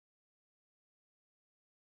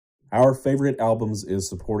Our Favorite Albums is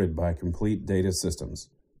supported by Complete Data Systems,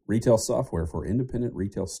 retail software for independent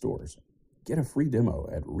retail stores. Get a free demo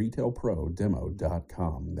at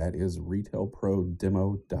retailprodemo.com. That is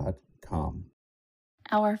retailprodemo.com.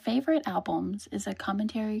 Our Favorite Albums is a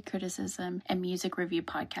commentary, criticism, and music review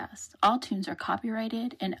podcast. All tunes are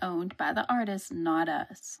copyrighted and owned by the artist, not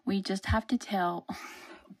us. We just have to tell...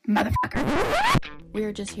 Motherfucker.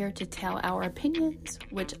 We're just here to tell our opinions,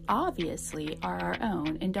 which obviously are our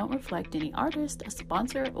own and don't reflect any artist, a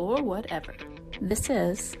sponsor, or whatever. This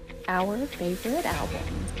is Our Favorite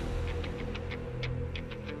Albums.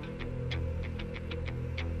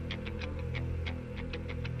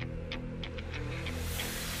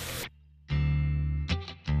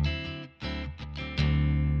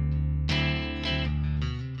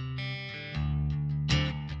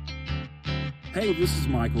 Hey, this is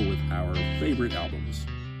Michael with Our Favorite Albums.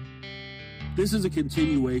 This is a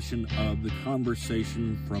continuation of the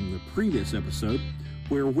conversation from the previous episode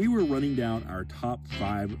where we were running down our top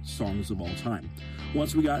 5 songs of all time.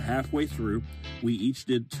 Once we got halfway through, we each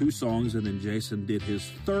did 2 songs and then Jason did his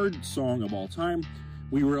 3rd song of all time.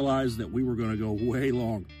 We realized that we were going to go way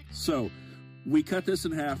long. So we cut this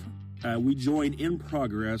in half. We join in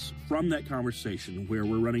progress from that conversation where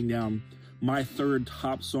we're running down my 3rd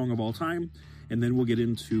top song of all time. And then we'll get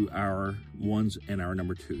into our 1s and our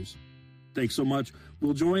number 2s. Thanks so much.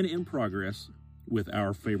 We'll join in progress with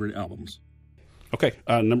Our Favorite Albums. Okay,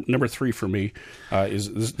 number 3 for me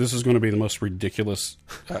is this is going to be the most ridiculous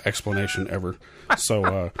explanation ever.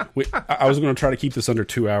 So I was going to try to keep this under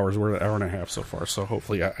 2 hours. We're at an hour and a half so far, so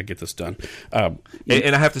hopefully I get this done. And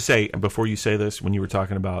I have to say, before you say this, when you were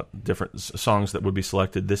talking about different songs that would be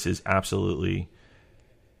selected, this is absolutely...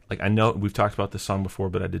 Like, I know we've talked about this song before,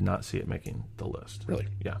 but I did not see it making the list. Really?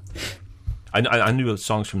 Yeah. I knew the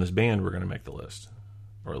songs from this band were going to make the list,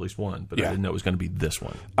 or at least one, but I didn't know it was going to be this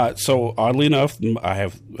one. So, oddly enough, I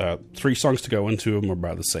have 3 songs to go, and 2 of them are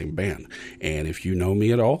by the same band. And if you know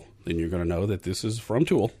me at all, then you're going to know that this is from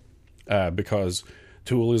Tool, because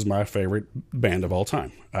Tool is my favorite band of all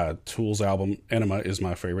time. Tool's album, Enema, is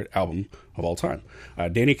my favorite album of all time.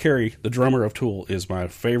 Danny Carey, the drummer of Tool, is my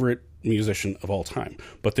favorite musician of all time,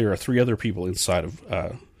 but there are 3 other people inside of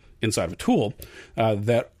Tool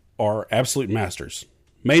that are absolute masters.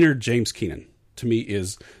 Maynard James Keenan, to me,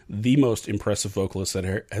 is the most impressive vocalist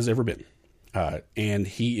that has ever been, and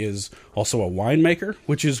he is also a winemaker,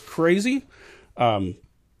 which is crazy. And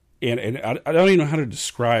I don't even know how to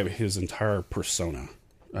describe his entire persona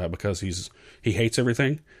because he hates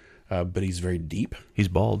everything, but he's very deep. He's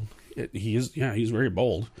bald. He's very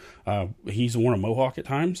bold. He's worn a mohawk at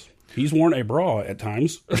times. He's worn a bra at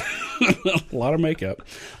times. A lot of makeup.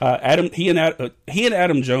 He and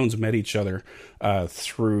Adam Jones met each other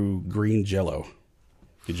through Green Jello.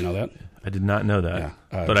 Did you know that? I did not know that, yeah,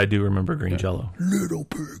 but I do remember Green Jello. Little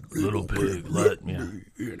pig, let me.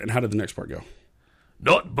 And how did the next part go?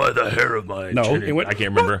 Not by the hair of my chin. I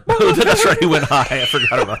can't remember. That's right, he went high. I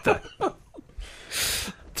forgot about that.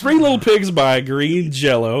 3 Little Pigs by Green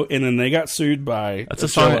Jello, and then they got sued by That's a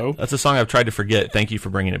Jello. song. That's a song I've tried to forget. Thank you for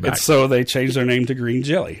bringing it back. And so they changed their name to Green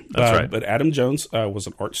Jelly. That's right. But Adam Jones was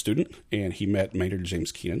an art student, and he met Maynard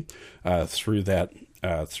James Keenan through that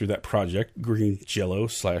project, Green Jello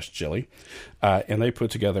 / Jelly, and they put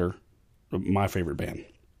together my favorite band.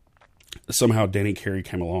 Somehow Danny Carey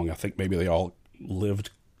came along. I think maybe they all lived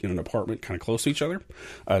in an apartment kind of close to each other.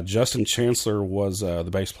 Justin Chancellor was the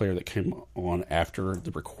bass player that came on after the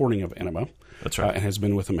recording of Enema. That's right. And has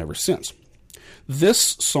been with them ever since.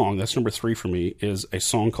 This song, that's number 3 for me, is a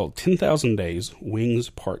song called 10,000 Days, Wings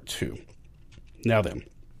Part 2. Now then,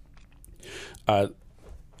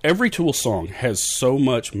 every Tool song has so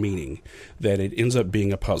much meaning that it ends up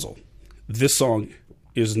being a puzzle. This song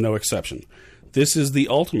is no exception. This is the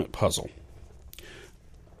ultimate puzzle.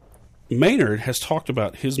 Maynard has talked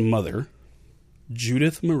about his mother,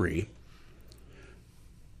 Judith Marie,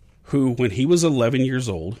 who, when he was 11 years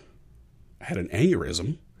old, had an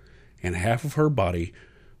aneurysm, and half of her body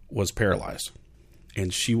was paralyzed,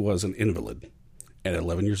 and she was an invalid. At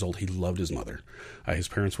 11 years old, he loved his mother. His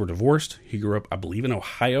parents were divorced. He grew up, I believe, in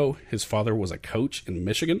Ohio. His father was a coach in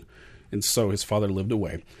Michigan, and so his father lived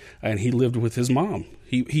away, and he lived with his mom.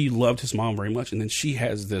 He loved his mom very much, and then she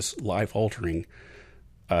has this life-altering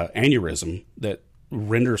aneurysm that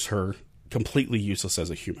renders her completely useless as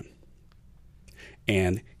a human.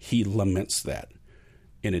 And he laments that.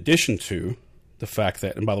 In addition to the fact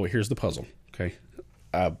that, and by the way, here's the puzzle, okay?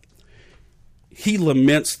 He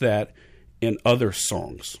laments that in other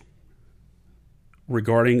songs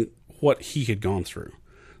regarding what he had gone through.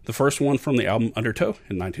 The first one from the album Undertow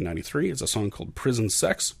in 1993 is a song called Prison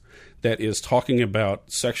Sex. that is talking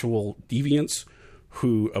about sexual deviants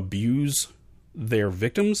who abuse their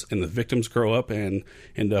victims, and the victims grow up and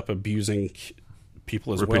end up abusing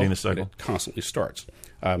people as Repeating well. the cycle. It constantly starts.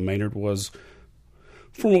 Maynard was,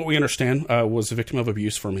 from what we understand, was a victim of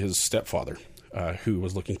abuse from his stepfather, who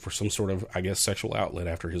was looking for some sort of, I guess, sexual outlet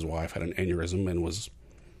after his wife had an aneurysm and was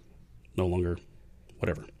no longer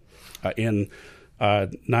whatever. In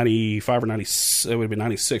 95 or 96, it would have been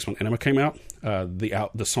 96 when Enema came out.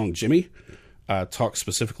 The song Jimmy talks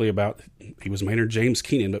specifically about, he was Maynard James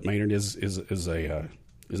Keenan, but Maynard is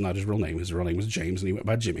not his real name. His real name was James, and he went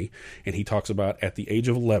by Jimmy. And he talks about at the age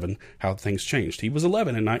of 11 how things changed. He was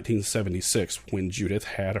 11 in 1976 when Judith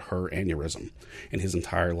had her aneurysm, and his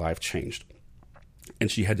entire life changed. And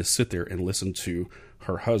she had to sit there and listen to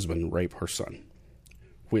her husband rape her son,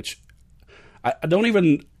 which I don't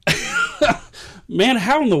even. Man,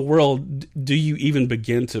 how in the world do you even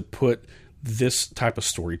begin to put this type of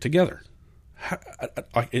story together?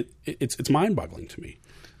 It's mind-boggling to me.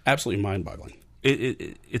 Absolutely mind-boggling.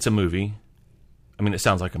 It's a movie. I mean, it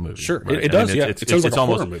sounds like a movie. Sure, right? it does. I mean, It sounds like a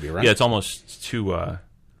almost, horror movie, right? Yeah, it's almost too.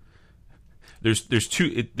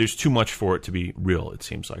 There's too much for it to be real. It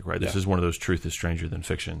seems like, right? This is one of those truth is stranger than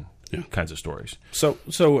fiction kinds of stories. So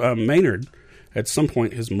Maynard, at some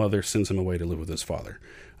point, his mother sends him away to live with his father,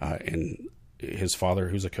 and his father,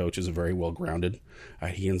 who's a coach, is very well grounded.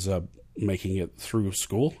 He ends up making it through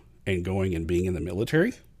school and going and being in the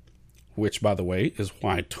military, which, by the way, is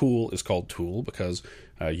why Tool is called Tool, because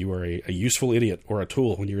you are a useful idiot or a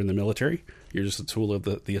tool when you're in the military. You're just a tool of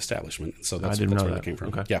the establishment. So that's where that came from.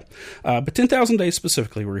 Okay. Yeah. But 10,000 Days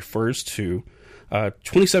specifically refers to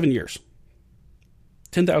 27 years.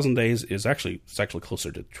 10,000 Days is actually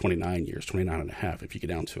closer to 29 years, 29 and a half if you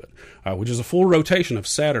get down to it, which is a full rotation of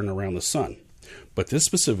Saturn around the sun. But this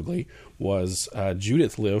specifically was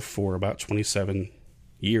Judith lived for about 27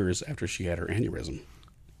 years after she had her aneurysm.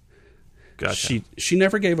 Gotcha. She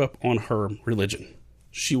never gave up on her religion.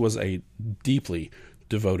 She was a deeply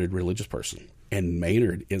devoted religious person. And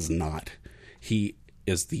Maynard is not. He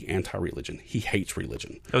is the anti-religion. He hates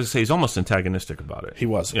religion. I was going to say, he's almost antagonistic about it. He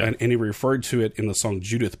was. Yeah. And he referred to it in the song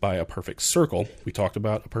Judith by A Perfect Circle. We talked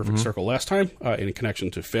about A Perfect Circle last time in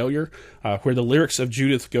connection to failure, where the lyrics of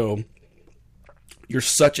Judith go, "You're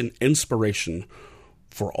such an inspiration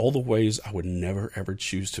for all the ways I would never, ever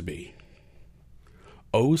choose to be.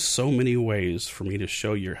 Oh, so many ways for me to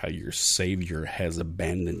show you how your Savior has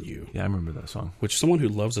abandoned you." Yeah, I remember that song. Which someone who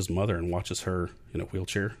loves his mother and watches her in a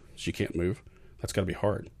wheelchair, she can't move, that's got to be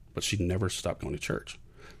hard. But she never stopped going to church.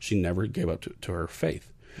 She never gave up to her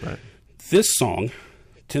faith. Right. This song,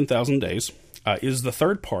 10,000 Days, is the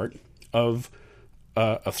third part of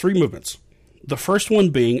 3 movements. The first one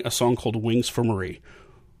being a song called Wings for Marie,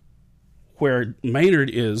 where Maynard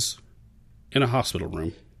is in a hospital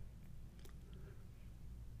room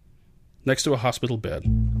next to a hospital bed.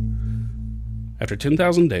 After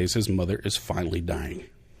 10,000 days, his mother is finally dying.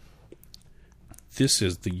 This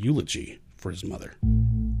is the eulogy for his mother.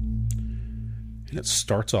 And it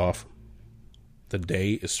starts off, the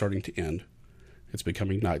day is starting to end. It's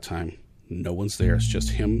becoming nighttime. No one's there. It's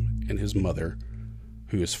just him and his mother,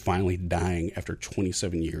 who is finally dying after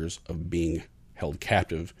 27 years of being held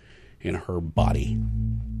captive in her body.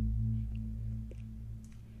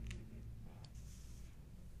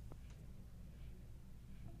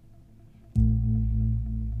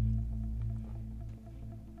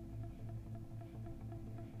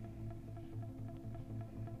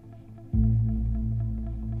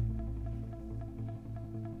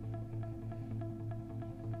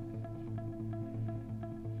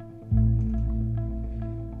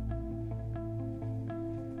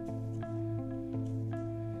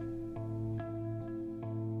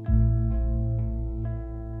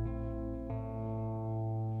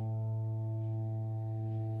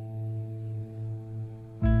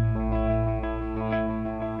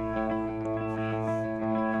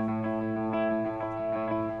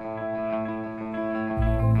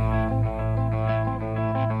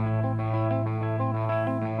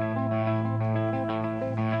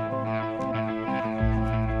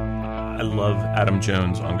 I love Adam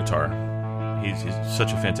Jones on guitar. He's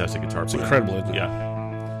such a fantastic guitar player. It's incredible, isn't it?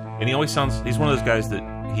 Yeah. And he always sounds, he's one of those guys that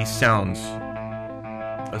he sounds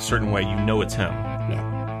a certain way. You know it's him.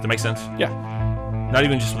 Yeah. Does that make sense? Yeah. Not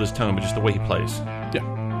even just with his tone, but just the way he plays.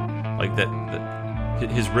 Yeah. Like that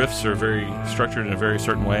his riffs are very structured in a very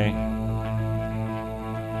certain way.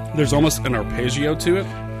 There's almost an arpeggio to it,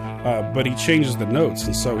 but he changes the notes,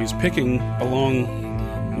 and so he's picking along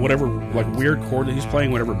whatever like weird chord that he's playing,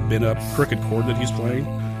 whatever bent up crooked chord that he's playing.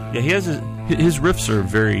 Yeah, he has his riffs are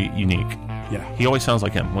very unique. Yeah. He always sounds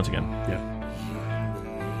like him, once again. Yeah.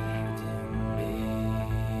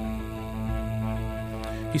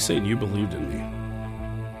 He's saying, you believed in me.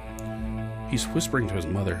 He's whispering to his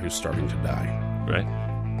mother who's starting to die. Right.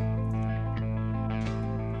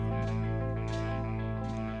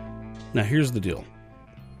 Now, here's the deal.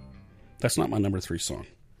 That's not my number 3 song.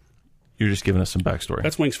 You're just giving us some backstory.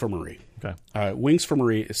 That's Wings for Marie. Okay. Wings for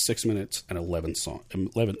Marie is 6 minutes and 6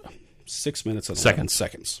 minutes and 11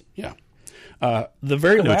 seconds. Yeah. The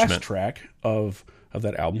very last track of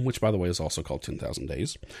that album, which by the way is also called 10,000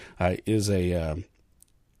 Days, is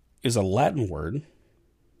a Latin word,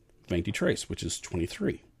 23, which is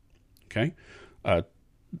 23. Okay.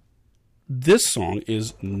 This song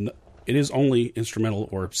is only instrumental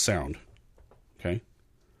or sound. Okay.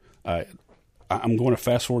 I'm going to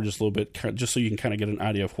fast forward just a little bit, just so you can kind of get an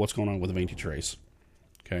idea of what's going on with 23.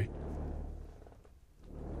 Okay.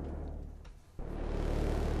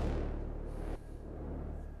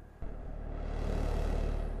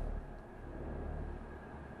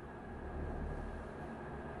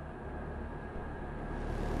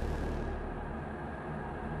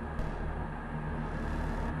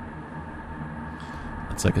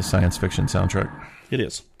 It's like a science fiction soundtrack. It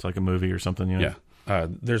is. It's like a movie or something. Yeah.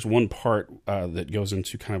 There's one part that goes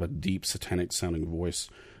into kind of a deep satanic sounding voice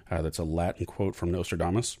that's a Latin quote from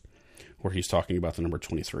Nostradamus, where he's talking about the number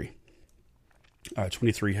 23.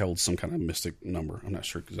 23 held some kind of mystic number. I'm not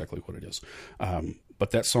sure exactly what it is.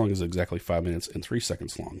 But that song is exactly 5 minutes and 3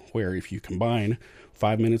 seconds long, where if you combine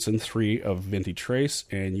 5 minutes and 3 of 23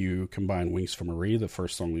 and you combine Wings for Marie, the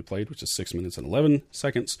first song we played, which is 6 minutes and 11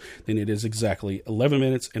 seconds, then it is exactly 11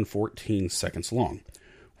 minutes and 14 seconds long,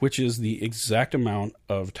 which is the exact amount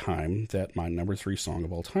of time that my number 3 song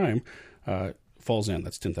of all time falls in.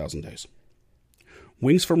 That's 10,000 Days.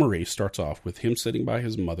 Wings for Marie starts off with him sitting by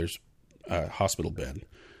his mother's hospital bed,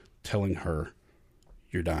 telling her,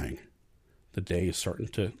 "You're dying. The day is starting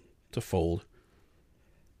to fold.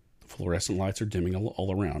 The fluorescent lights are dimming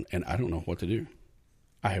all around, and I don't know what to do.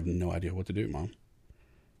 I have no idea what to do, Mom."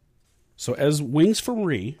 So as Wings for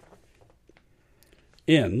Marie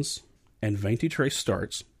ends and 23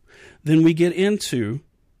 starts, then we get into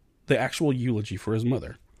the actual eulogy for his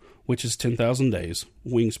mother, which is 10,000 Days,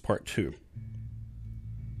 Wings Part 2.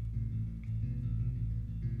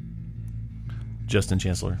 Justin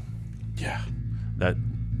Chancellor. Yeah. That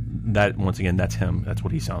once again, that's him. That's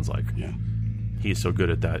what he sounds like. Yeah. He is so good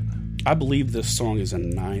at that. I believe this song is a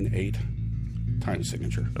 9/8 time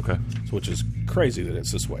signature. Okay. So, which is crazy that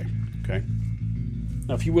it's this way. Okay.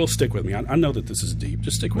 Now, if you will stick with me, I know that this is deep.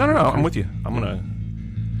 Just stick with me. No. Okay? I'm with you.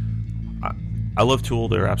 I love Tool.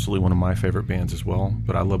 They're absolutely one of my favorite bands as well,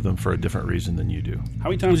 but I love them for a different reason than you do. How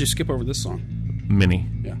many times did you skip over this song? Many.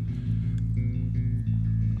 Yeah.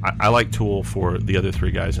 I like Tool for the other 3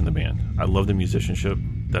 guys in the band. I love the musicianship.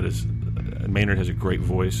 That is, Maynard has a great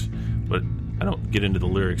voice, but I don't get into the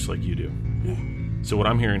lyrics like you do. Yeah. So what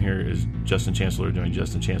I'm hearing here is Justin Chancellor doing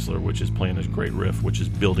Justin Chancellor, which is playing this great riff, which is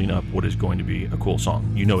building up what is going to be a cool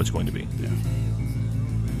song. You know it's going to be. Yeah.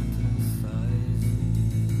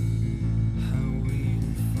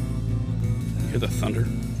 You hear the thunder?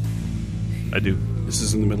 I do. This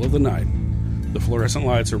is in the middle of the night. The fluorescent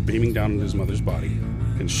lights are beaming down on his mother's body,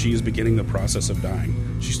 and she is beginning the process of dying.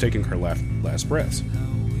 She's taking her last breaths.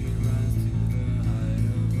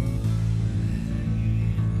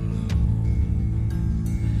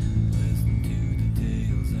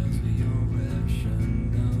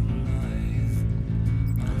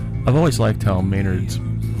 I've always liked how Maynard's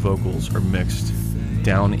vocals are mixed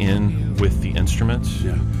down in with the instruments.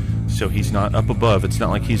 Yeah. So he's not up above. It's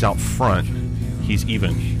not like he's out front. He's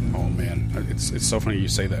even. Oh man, it's so funny you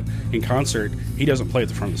say that. In concert, he doesn't play at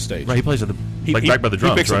the front of the stage. Right, he plays at the back by the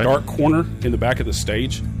drums. He picks right? a dark corner in the back of the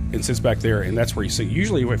stage and sits back there, and that's where you sing.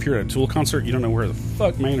 Usually, if you're at a Tool concert, you don't know where the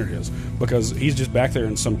fuck Maynard is because he's just back there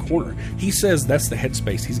in some corner. He says that's the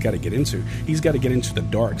headspace he's got to get into. He's got to get into the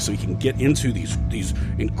dark so he can get into these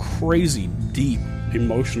crazy deep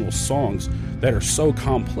emotional songs that are so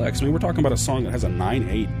complex. I mean, we're talking about a song that has a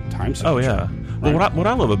 9/8 time signature. Oh yeah. Right? Well, what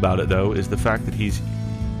I love about it though is the fact that he's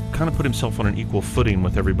kind of put himself on an equal footing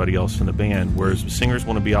with everybody else in the band. Whereas singers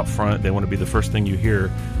want to be out front, they want to be the first thing you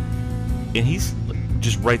hear, and he's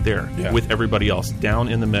just right there with everybody else, down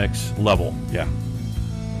in the mix level. Yeah.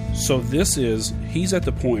 So he's at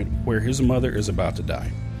the point where his mother is about to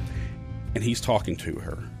die, and he's talking to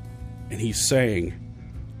her, and he's saying,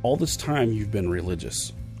 all this time you've been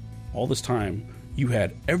religious. All this time you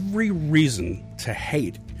had every reason to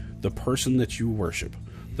hate the person that you worship,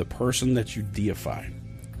 the person that you deify.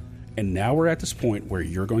 And now we're at this point where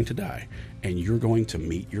you're going to die, and you're going to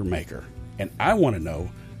meet your maker. And I want to know,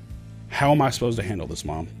 how am I supposed to handle this,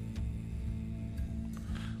 Mom?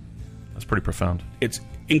 That's pretty profound. It's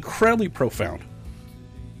incredibly profound.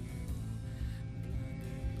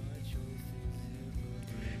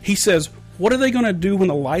 He says, what are they going to do when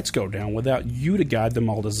the lights go down without you to guide them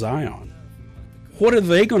all to Zion? What are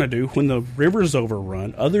they going to do when the rivers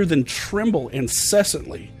overrun other than tremble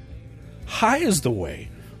incessantly? High is the way,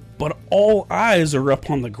 but all eyes are up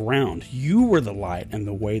on the ground. You were the light and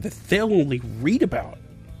the way that they'll only read about.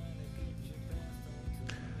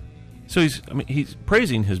 So he's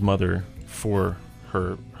praising his mother for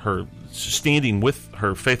her standing with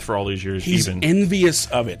her faith for all these years. He's envious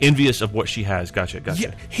of it. Envious of what she has. Gotcha.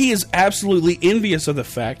 Yeah, he is absolutely envious of the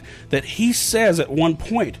fact that he says at one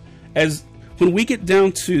point, as when we get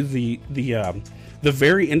down to the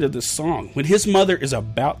very end of the song, when his mother is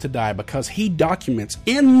about to die, because he documents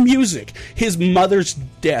in music his mother's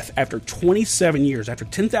death after 27 years, after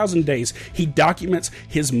 10,000 days, he documents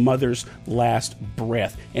his mother's last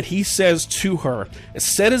breath. And he says to her, as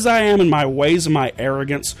set as I am in my ways and my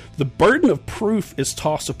arrogance, the burden of proof is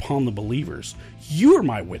tossed upon the believers. You are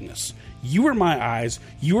my witness. You are my eyes.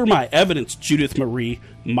 You are my evidence, Judith Marie,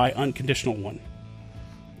 my unconditional one.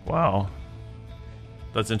 Wow.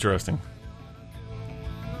 That's interesting.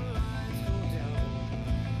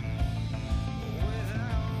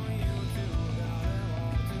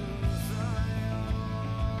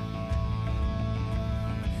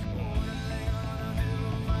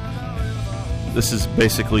 This is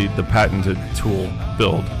basically the patented Tool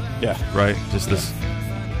build. Yeah. Right? Just this.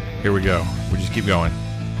 Here we go. We just keep going.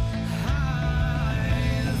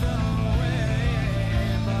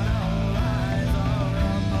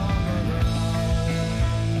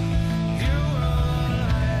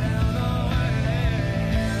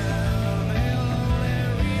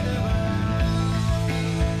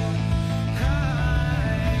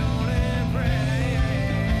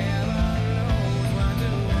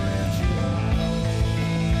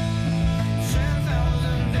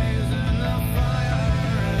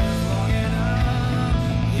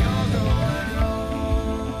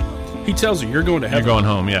 He tells you, you're going to heaven. You're going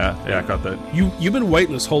home, yeah. Yeah, I got that. You've been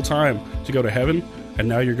waiting this whole time to go to heaven, and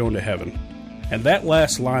now you're going to heaven. And that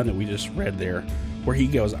last line that we just read there, where he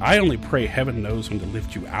goes, I only pray heaven knows when to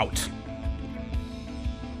lift you out.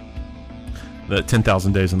 That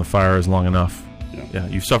 10,000 days in the fire is long enough. Yeah,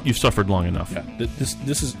 you've suffered long enough. Yeah,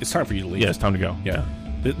 it's time for you to leave. Yeah, it's time to go. Yeah.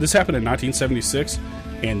 This happened in 1976,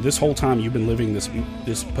 and this whole time you've been living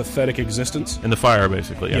this pathetic existence. In the fire,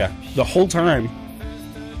 basically, Yeah, the whole time.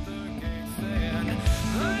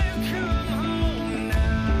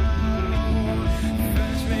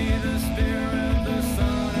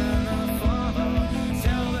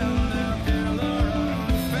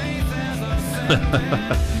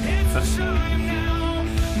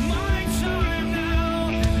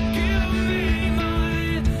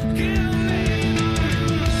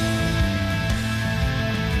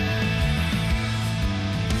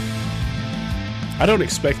 I don't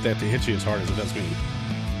expect that to hit you as hard as it does me.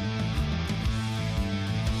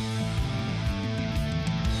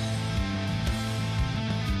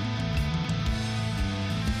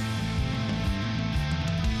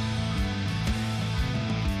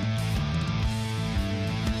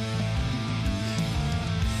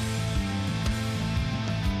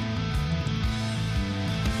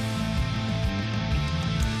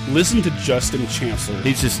 Listen to Justin Chancellor.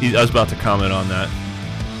 I was about to comment on that.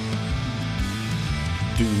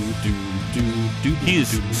 He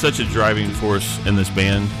is such a driving force in this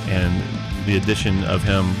band, and the addition of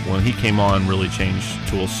him when he came on really changed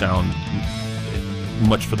Tool's sound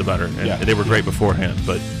much for the better. And they were great beforehand,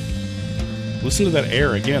 but listen to that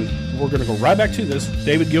air again. We're going to go right back to this.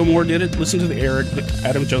 David Gilmour did it. Listen to the air that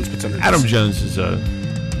Adam Jones puts under. Adam Jones is a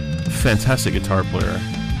fantastic guitar player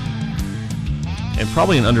and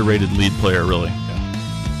probably an underrated lead player, really.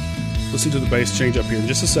 Yeah. Listen to the bass change up here in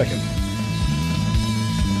just a second.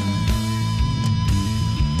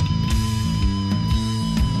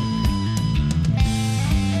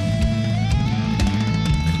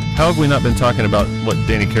 How have we not been talking about what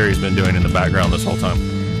Danny Carey's been doing in the background this whole time?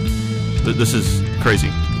 This is crazy.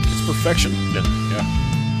 It's perfection. Yeah.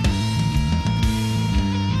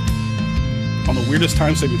 On the weirdest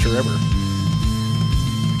time signature ever.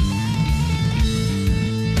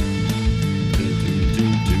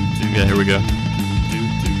 Yeah, here we go.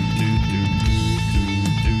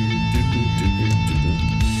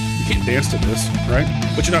 You can't dance to this, right?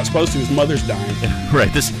 What you're not supposed to. His mother's dying.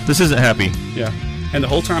 Right. This isn't happy. Yeah. And the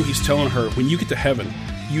whole time he's telling her, when you get to heaven,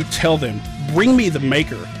 you tell them, bring me the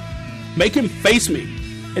maker. Make him face me.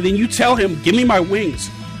 And then you tell him, give me my wings.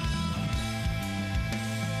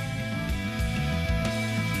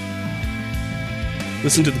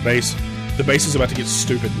 Listen to the bass. The bass is about to get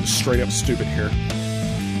stupid, straight up stupid here.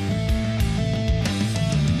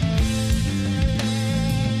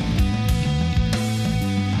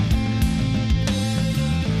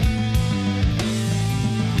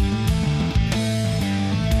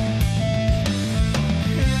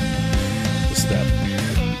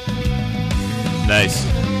 Nice.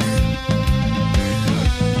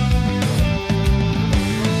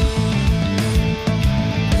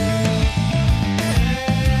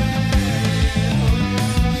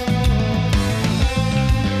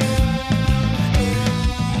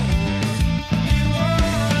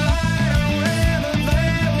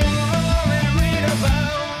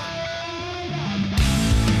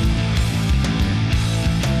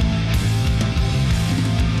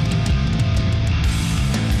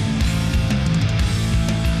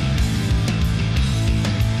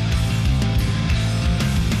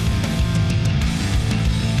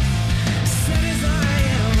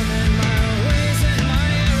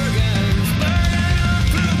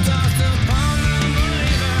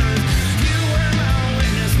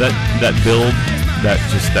 That build, that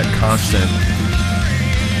constant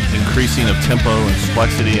increasing of tempo and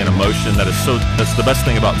complexity and emotion, that's the best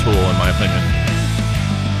thing about Tool, in my opinion.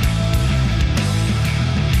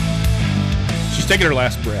 She's taking her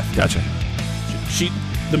last breath. Gotcha.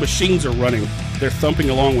 The machines are running. They're thumping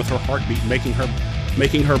along with her heartbeat, making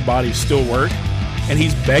her body still work, and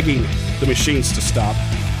he's begging the machines to stop.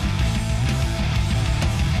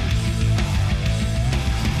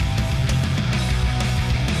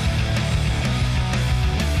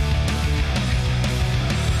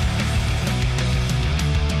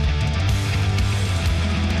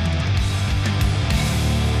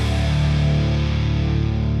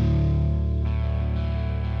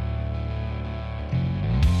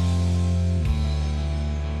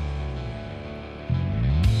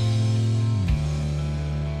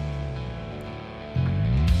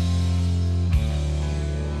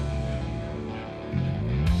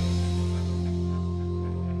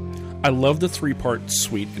 I love the 3-part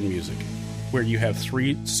suite in music, where you have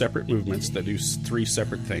 3 separate movements that do 3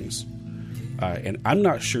 separate things. And I'm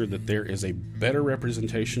not sure that there is a better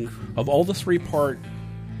representation of all the 3-part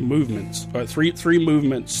movements, three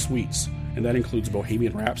movement suites, and that includes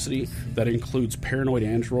Bohemian Rhapsody, that includes Paranoid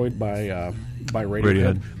Android by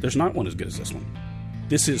Radiohead. There's not one as good as this one.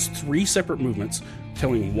 This is 3 separate movements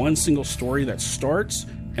telling one single story that starts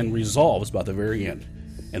and resolves by the very end.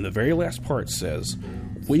 And the very last part says,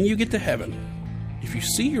 when you get to heaven, if you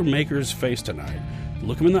see your Maker's face tonight,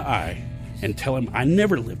 look him in the eye and tell him, I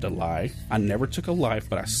never lived a lie. I never took a life,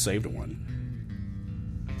 but I saved one.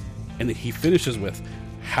 And then he finishes with,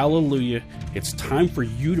 hallelujah, it's time for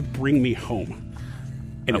you to bring me home.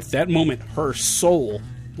 And at that moment, her soul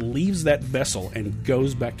leaves that vessel and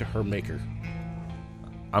goes back to her Maker.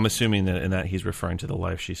 I'm assuming that in that he's referring to the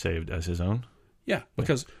life she saved as his own. Yeah,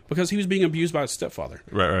 because he was being abused by his stepfather.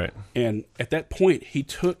 Right. And at that point,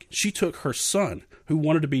 she took her son, who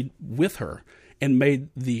wanted to be with her, and made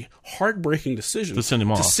the heartbreaking decision to send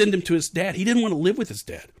him off. To send him to his dad. He didn't want to live with his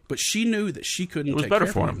dad, but she knew that she couldn't. It was take better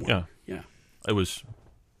care for of him. Yeah. It was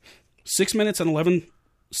 6 minutes and 11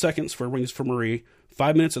 seconds for Wings for Marie.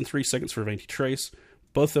 5 minutes and 3 seconds for Vainty Trace.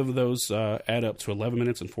 Both of those add up to 11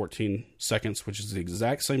 minutes and 14 seconds, which is the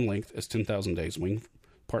exact same length as 10,000 Days, Wing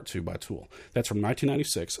Part 2 by Tool. That's from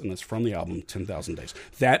 1996, and that's from the album 10,000 Days.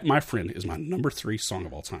 That, my friend, is my number 3 song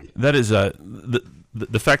of all time. That is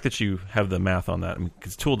the fact that you have the math on that,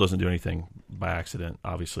 because Tool doesn't do anything by accident,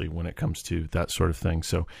 obviously, when it comes to that sort of thing.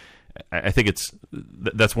 So I think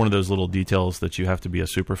that's one of those little details that you have to be a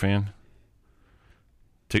super fan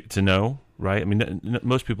to know, right? I mean,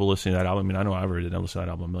 most people listening to that album, I mean, I know I've already listened to that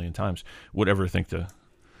album a million times, would ever think to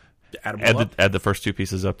add the first 2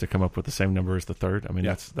 pieces up to come up with the same number as the third. I mean,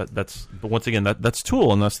 that's. But once again, that's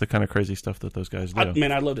Tool, and that's the kind of crazy stuff that those guys do.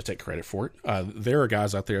 I'd love to take credit for it. There are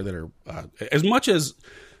guys out there that are as much as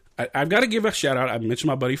I've got to give a shout out. I mentioned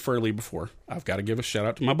my buddy Furley before. I've got to give a shout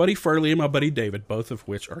out to my buddy Furley and my buddy David, both of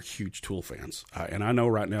which are huge Tool fans. And I know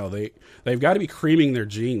right now they've got to be creaming their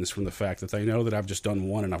jeans from the fact that they know that I've just done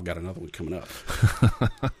one and I've got another one coming up.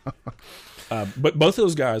 But both of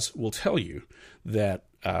those guys will tell you that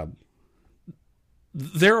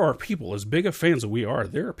there are people, as big of fans as we are,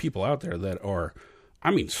 there are people out there that are,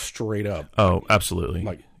 I mean, straight up. Oh, absolutely.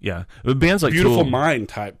 Like, yeah. Bands like Beautiful Tool, Mind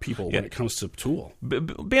type people when it comes to Tool.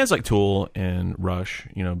 Bands like Tool and Rush,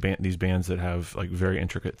 these bands that have like very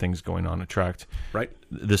intricate things going on attract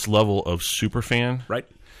this level of super fan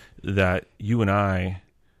that you and I,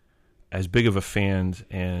 as big of a fan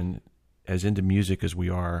and as into music as we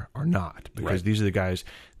are not. Because these are the guys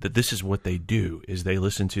that this is what they do, is they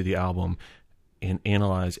listen to the album and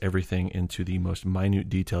analyze everything into the most minute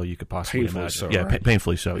detail you could possibly imagine.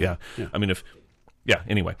 Painfully so, yeah. I mean,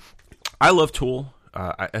 anyway. I love Tool.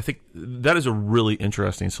 I think that is a really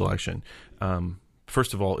interesting selection.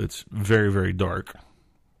 First of all, it's very, very dark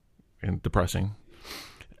and depressing.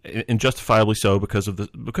 and justifiably so because of the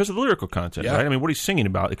lyrical content, Yeah. right? I mean, what he's singing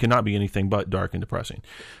about, it cannot be anything but dark and depressing.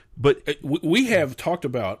 But We have talked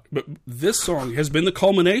about, but this song has been the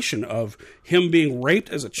culmination of him being raped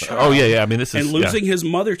as a child. oh yeah, I mean, this is And losing his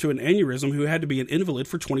mother to an aneurysm, who had to be an invalid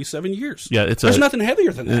for 27 years. Yeah, There's nothing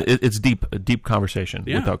heavier than that. It's a deep conversation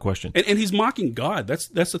without question. And he's mocking God. That's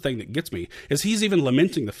the thing that gets me, is he's even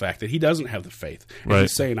lamenting the fact that he doesn't have the faith. And Right.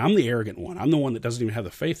 he's saying, I'm the arrogant one. I'm the one that doesn't even have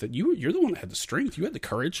the faith. That you're the one that had the strength. You had the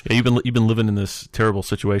courage. Yeah, you've been living in this terrible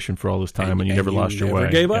situation for all this time, and you never lost your way.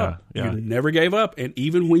 Never gave up. Yeah. You never gave up. And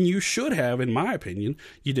even when you should have, in my opinion,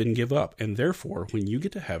 you didn't give up. And therefore, when you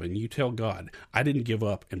get to heaven, you tell God, I didn't give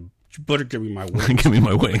up, and you better give me my wings. Give me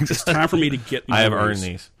my wings. It's time for me to get my I have wings.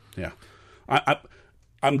 earned these. Yeah.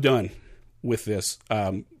 I'm done with this,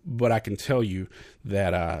 but I can tell you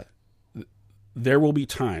that there will be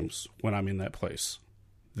times when I'm in that place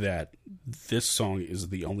that this song is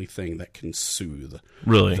the only thing that can soothe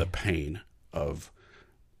Really? the pain of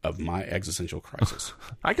my existential crisis.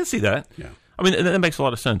 I can see that. Yeah. I mean, that makes a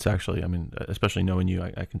lot of sense, actually. I mean, especially knowing you,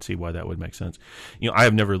 I can see why that would make sense. You know, I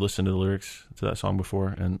have never listened to the lyrics to that song before,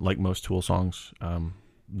 and like most Tool songs,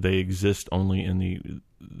 they exist only in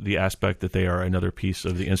the aspect that they are another piece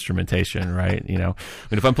of the instrumentation, right? You know, I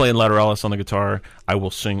mean, if I'm playing Lateralis on the guitar, I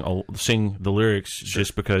will sing the lyrics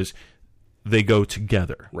just because they go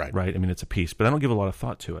together, Right. I mean, it's a piece, but I don't give a lot of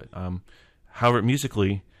thought to it. However,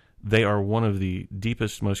 musically, they are one of the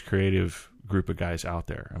deepest, most creative group of guys out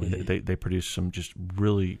there. I mean, they produce some just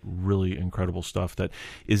really, really incredible stuff that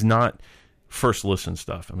is not first listen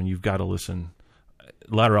stuff. I mean, you've got to listen.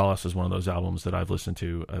 Lateralis is one of those albums that I've listened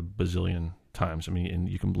to a bazillion times. I mean, and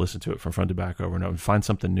you can listen to it from front to back over and over and find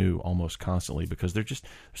something new almost constantly because they're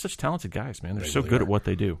such talented guys, man. They're so really good are. at what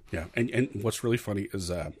they do. Yeah, and what's really funny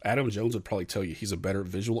is Adam Jones would probably tell you he's a better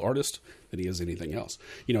visual artist than he is anything else.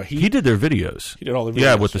 You know, He did their videos. He did all the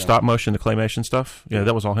Yeah, videos, with the yeah. stop motion, the claymation stuff. Yeah,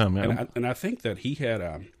 that was all him. Yeah. And I think that he had,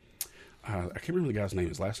 I can't remember the guy's name.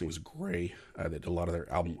 His last name was Gray. That did a lot of their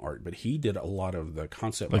album art, but he did a lot of the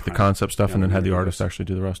concept, like the behind concept stuff, it. and then had the Yeah, artist actually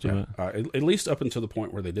do the rest of it. at least up until the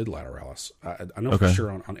point where they did Lateralis. I know Okay. for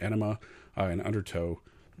sure on Enema and Undertow,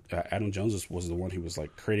 Adam Jones was the one who was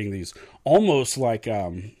like creating these almost like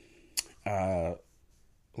Edward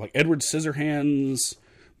Scissorhands,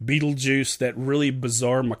 Beetlejuice, that really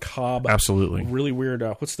bizarre, macabre, Absolutely. really weird.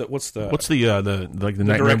 What's the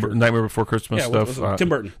Nightmare Before Christmas yeah, stuff? what was it? Tim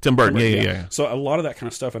Burton. Tim Burton. Yeah. So a lot of that kind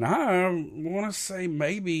of stuff, and I want to say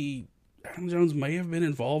maybe Adam Jones may have been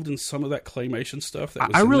involved in some of that claymation stuff.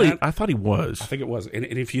 That was I thought he was. I think it was. And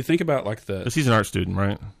if you think about like Because he's an art student,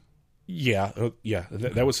 right?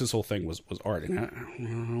 that was his whole thing was art. And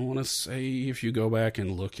I want to say if you go back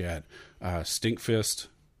and look at Stinkfist,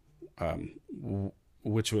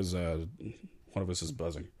 which was one of us is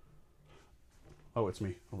buzzing. Oh, it's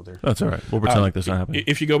me over there. That's all right. We'll pretend like this not happening.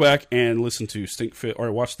 If you go back and listen to Stinkfist,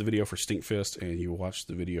 or watch the video for Stinkfist, and you watch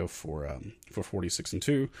the video for 46 and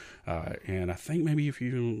 2, and I think maybe if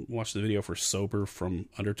you watch the video for Sober from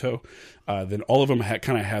Undertow, then all of them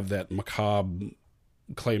kind of have that macabre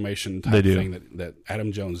claymation type thing that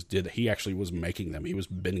Adam Jones did. He actually was making them. He was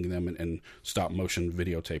bending them and stop motion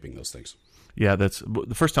videotaping those things. Yeah, that's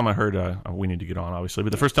the first time I heard. We need to get on, obviously,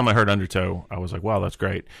 but the first time I heard Undertow, I was like, "Wow, that's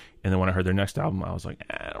great." And then when I heard their next album, I was like,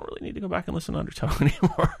 "I don't really need to go back and listen to Undertow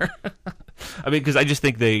anymore." I mean, because I just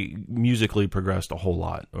think they musically progressed a whole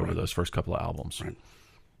lot over those first couple of albums. Right.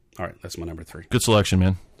 All right, that's my number 3. Good selection,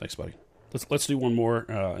 man. Thanks, buddy. Let's do one more,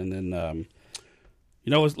 and then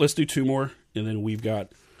let's do 2 more, and then we've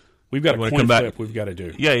got a coin flip we've got to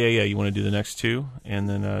do. Yeah. You want to do the next 2 and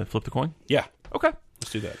then flip the coin? Yeah. Okay.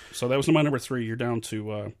 Let's do that. So that was my number 3. You're down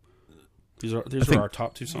to these are our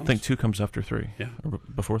top 2 songs. I think 2 comes after 3. Yeah. Or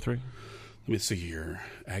before 3. Let me see here.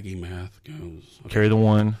 Aggie math goes. Okay. Carry the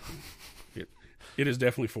 1. It is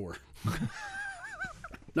definitely 4.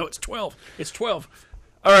 No, it's 12. It's 12.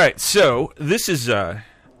 All right. So this is going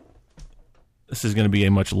to be a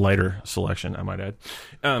much lighter selection, I might add.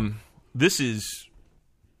 This is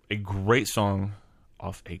a great song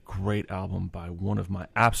off a great album by one of my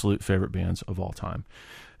absolute favorite bands of all time.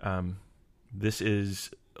 This is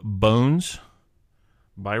Bones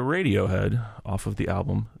by Radiohead off of the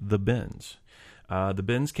album The Bends. The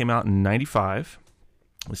Bends came out in 95.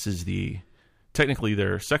 This is technically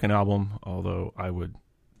their second album, although I would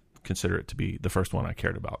consider it to be the first one I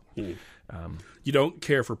cared about. You don't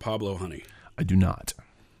care for Pablo Honey? I do not.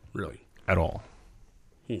 Really? At all.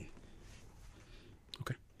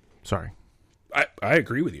 Okay. Sorry. I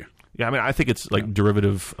agree with you. Yeah, I mean, I think it's like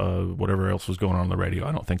derivative of whatever else was going on the radio.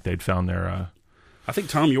 I don't think they'd found their... I think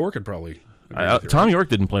Tom York had probably Tom York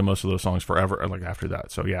didn't play most of those songs forever, like after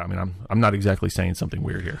that. So yeah, I mean, I'm not exactly saying something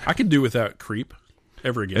weird here. I could do without Creep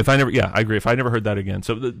ever again. I agree. If I never heard that again.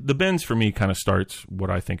 So the Bends for me kind of starts what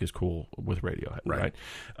I think is cool with Radiohead, right?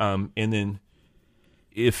 And then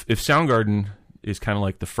if Soundgarden is kind of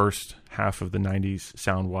like the first half of the 90s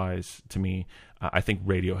sound-wise to me, I think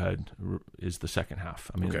Radiohead is the second half.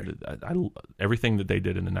 I mean, everything that they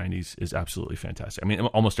did in the 90s is absolutely fantastic. I mean,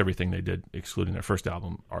 almost everything they did, excluding their first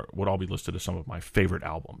album, would all be listed as some of my favorite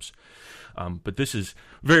albums. But this is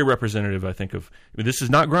very representative, I think, of... I mean, this is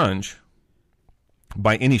not grunge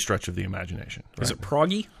by any stretch of the imagination. Right? Is it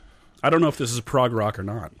proggy? I don't know if this is prog rock or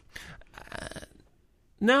not.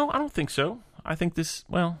 No, I don't think so. I think this...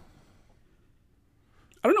 Well...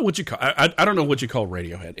 I don't know what you call. I don't know what you call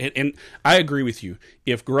Radiohead, and I agree with you.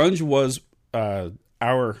 If grunge was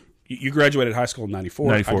you graduated high school in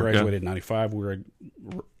 94. I graduated in 95. We were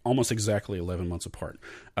almost exactly 11 months apart.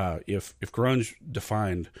 If grunge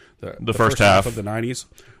defined the first half of the 90s,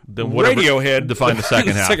 then Radiohead defined the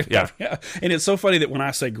second half. Yeah, and it's so funny that when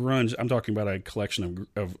I say grunge, I'm talking about a collection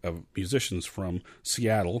of musicians from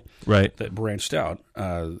Seattle, right, that branched out.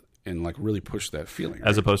 And like really push that feeling,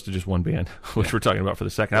 as opposed to just one band, which we're talking about for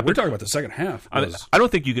the second half. We're talking about the second half. I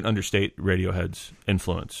don't think you can understate Radiohead's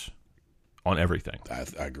influence on everything. I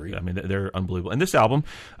agree. I mean, they're unbelievable. And this album,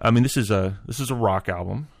 I mean, this is a rock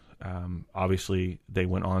album. Obviously, they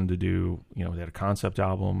went on to do, they had a concept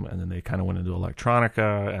album, and then they kind of went into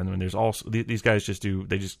electronica, and then there's also these guys just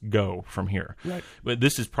go from here. Right. But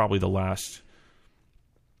this is probably the last,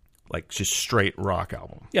 like, just straight rock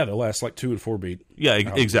album. Yeah, the last, like, 2 and 4 beat. Yeah,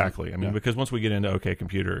 exactly. I mean, because once we get into OK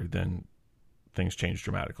Computer, then things change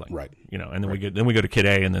dramatically. Right. And then we go to Kid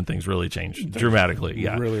A, and then things really change dramatically.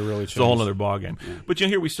 Yeah. Really, really change. It's a whole other ballgame. Yeah. But,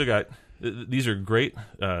 here we still got, these are great,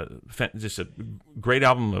 just a great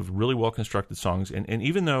album of really well-constructed songs. And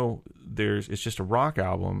even though it's just a rock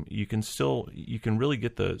album, you can really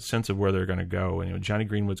get the sense of where they're going to go. And, Johnny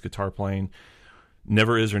Greenwood's guitar playing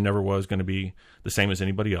never is or never was going to be the same as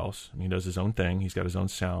anybody else. I mean, he does his own thing. He's got his own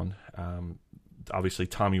sound. Obviously,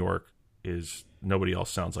 Tom York nobody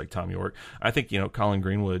else sounds like Tom York. I think, Colin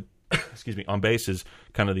Greenwood, excuse me, on bass is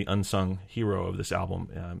kind of the unsung hero of this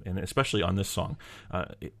album, and especially on this song.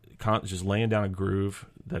 Just laying down a groove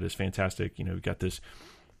that is fantastic. You've got this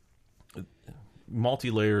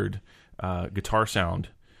multi-layered guitar sound,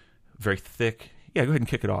 very thick. Yeah, go ahead and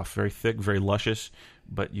kick it off. Very thick, very luscious,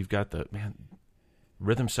 but you've got the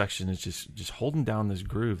rhythm section is just holding down this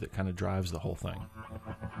groove that kind of drives the whole thing.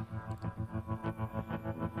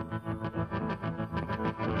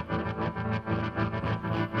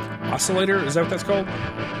 Oscillator, is that what that's called?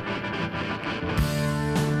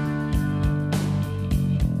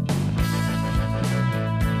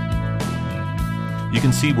 You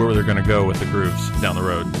can see where they're going to go with the grooves down the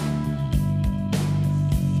road.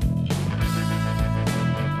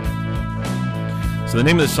 So the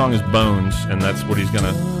name of this song is Bones, and that's what he's going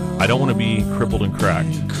to... I don't want to be crippled and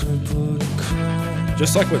cracked.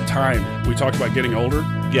 Just like with Time, we talked about getting older.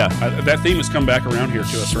 Yeah. That theme has come back around here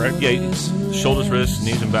to us, right? Yeah, shoulders, wrists,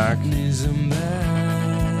 knees, and back.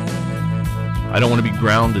 I don't want to be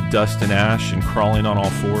ground to dust and ash and crawling on all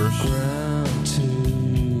fours.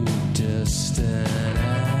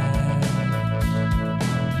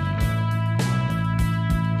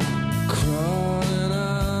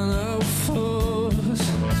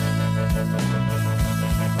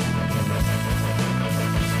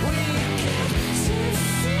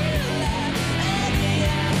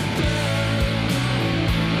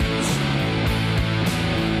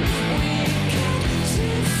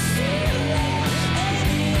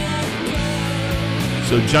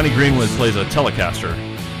 So Johnny Greenwood plays a Telecaster.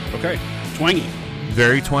 Okay, twangy,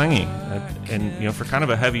 very twangy, and for kind of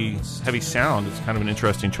a heavy sound, it's kind of an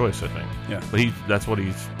interesting choice, I think. Yeah, but that's what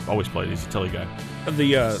he's always played. He's a Telly guy.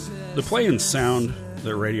 The play and sound that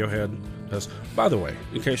Radiohead does. By the way,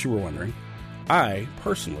 in case you were wondering, I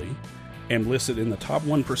personally am listed in the top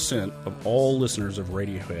 1% of all listeners of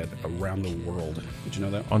Radiohead around the world. Did you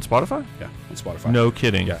know that? On Spotify? Yeah, on Spotify. No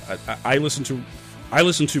kidding. Yeah, I listen to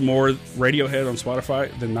more Radiohead on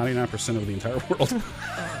Spotify than 99% of the entire world.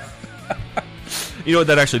 You know what?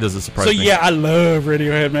 That actually doesn't surprise me. So yeah, I love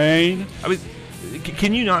Radiohead, man. I mean,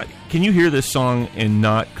 can you hear this song and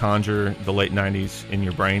not conjure the late 90s in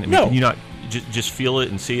your brain? I mean, no. Can you not just feel it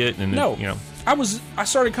and see it? And no. I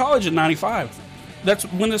started college in 95. That's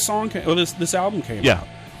when this song came, or this album came out.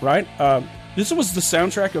 Right? This was the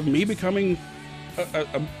soundtrack of me becoming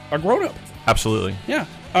a grown-up. Absolutely. Yeah.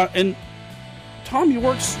 And Tom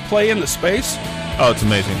York's play in the space. Oh, it's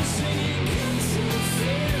amazing.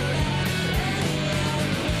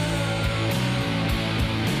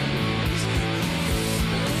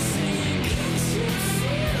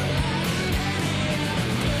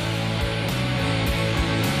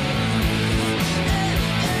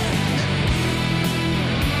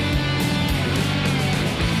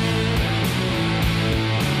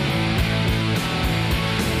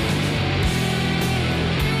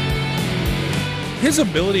 his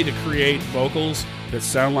ability to create vocals that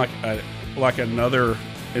sound like another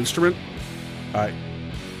instrument,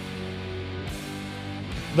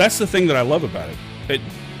 that's the thing that I love about it.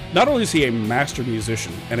 Not only is he a master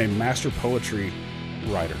musician and a master poetry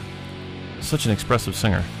writer, Such an expressive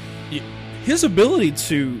singer. his ability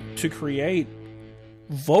to create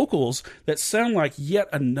vocals that sound like yet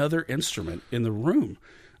another instrument in the room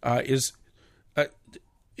is.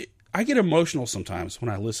 I get emotional sometimes when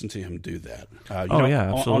I listen to him do that.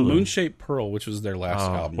 Yeah, absolutely. On Moonshaped Pearl, which was their last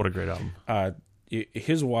album. What a great album.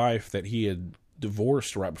 His wife that he had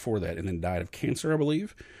divorced right before that and then died of cancer, I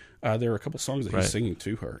believe. There are a couple songs that he's singing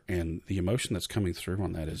to her, and the emotion that's coming through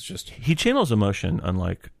on that is just... He channels emotion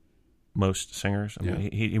unlike most singers. I mean,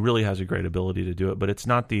 he really has a great ability to do it, but it's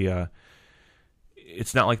not the...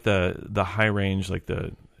 it's not like the high range, like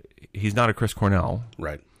he's not a Chris Cornell.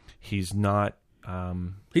 Right. He's not...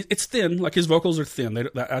 it's thin, like his vocals are thin.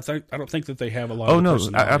 I don't think that they have a lot of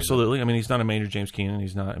personality. Oh, no, absolutely. I mean, he's not a major James Keenan.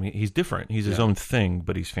 He's not... I mean, he's different. He's his own thing,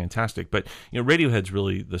 but he's fantastic. But, Radiohead's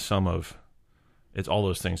really the sum of... It's all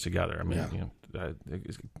those things together. I mean,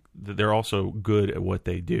 they're also good at what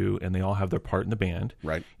they do, and they all have their part in the band,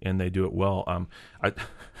 right? And they do it well.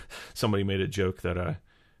 Somebody made a joke that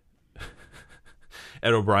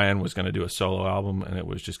Ed O'Brien was going to do a solo album, and it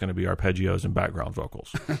was just going to be arpeggios and background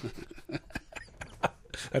vocals.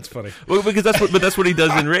 That's funny. Well, because that's what he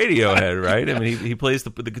does in Radiohead, right? I mean, he plays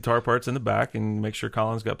the guitar parts in the back and makes sure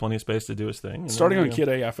Colin's got plenty of space to do his thing. Starting on Kid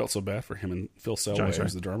A, I felt so bad for him and Phil Selway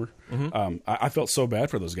as the drummer. Mm-hmm. I felt so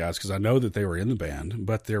bad for those guys because I know that they were in the band,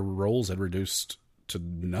 but their roles had reduced to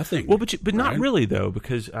nothing. Well, but not really though,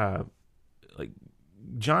 because like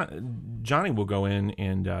Johnny will go in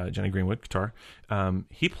and Johnny Greenwood guitar.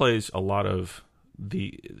 He plays a lot of.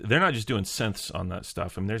 They're not just doing synths on that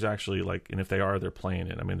stuff. I mean, there's actually and if they are, they're playing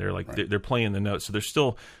it. I mean, they're they're playing the notes, so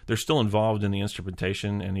they're still involved in the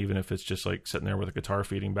instrumentation. And even if it's just like sitting there with a guitar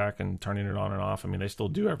feeding back and turning it on and off, I mean, they still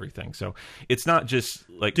do everything. So it's not just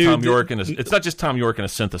Tom York it's not just Tom York and a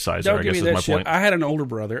synthesizer. I guess is my point. I had an older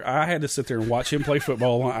brother. I had to sit there and watch him play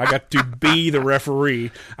football. I got to be the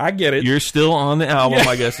referee. I get it. You're still on the album,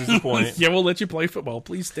 I guess is the point. Yeah, we'll let you play football.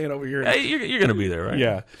 Please stand over here. Hey, you're going to be there, right?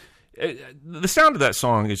 Yeah. The sound of that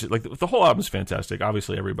song is just, the whole album is fantastic.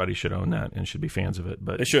 Obviously, everybody should own that and should be fans of it.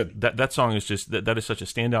 But they should. That song is just that is such a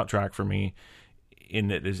standout track for me. In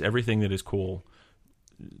it is everything that is cool.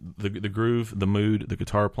 The groove, the mood, the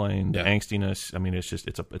guitar playing, the angstiness. I mean,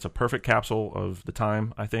 it's a perfect capsule of the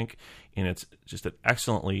time, I think, and it's just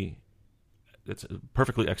it's a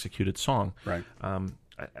perfectly executed song. Right. I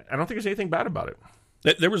don't think there's anything bad about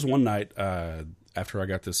it. There was one night after I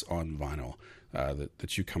got this on vinyl.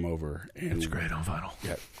 That you come over and it's great on vinyl.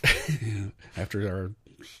 Yeah, after our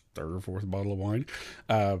third or fourth bottle of wine,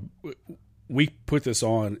 we put this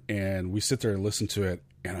on and we sit there and listen to it,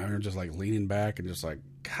 and I'm just leaning back and just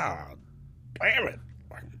God damn it,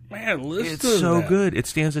 man, listen. It's so good. It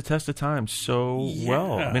stands the test of time so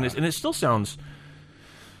well. I mean, it still sounds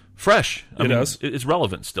fresh. I mean, does. It's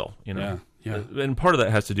relevant still. Yeah. And part of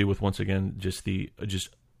that has to do with once again just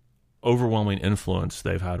overwhelming influence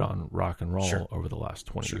they've had on rock and roll over the last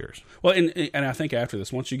 20 years. Well, and I think after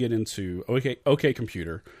this, once you get into OK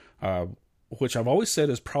Computer, which I've always said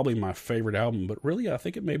is probably my favorite album, but really I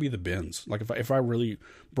think it may be The Bends. If I really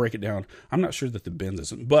break it down, I'm not sure that The Bends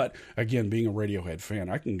isn't. But again, being a Radiohead fan,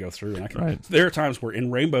 I can go through and I can. Right. There are times where In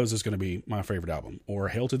Rainbows is going to be my favorite album, or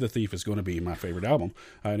Hail to the Thief is going to be my favorite album,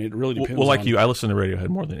 and it really depends. Well, like you, I listen to Radiohead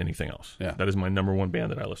more than anything else. Yeah, that is my number one band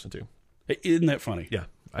that I listen to. Isn't that funny? Yeah.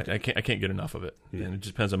 I can't get enough of it, and it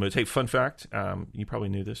just depends on mood. Hey, fun fact, you probably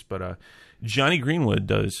knew this, but Johnny Greenwood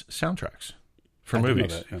does soundtracks for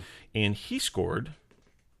movies, and he scored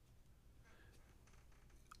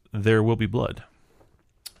There Will Be Blood.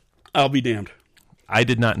 I'll be damned. I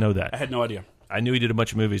did not know that. I had no idea. I knew he did a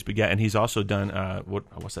bunch of movies, but and he's also done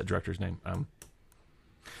what's that director's name?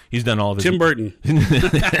 He's done all of his Tim Burton.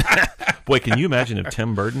 Boy, can you imagine if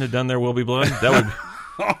Tim Burton had done There Will Be Blood? That would.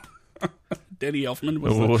 Danny Elfman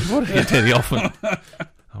was Danny Elfman.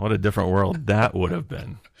 What a different world that would have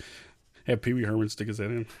been. Have Pee Wee Herman stick his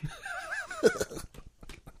head in.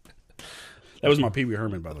 That was my Pee Wee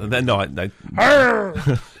Herman, by the way.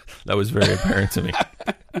 That was very apparent to me.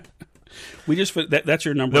 We just that's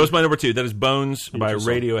your number. That was my number 2. That is Bones by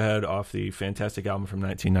Radiohead off the fantastic album from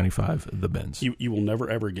 1995, The Bends. You will never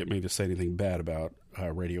ever get me to say anything bad about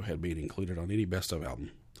Radiohead being included on any best of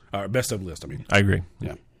album, best of list. I mean, I agree.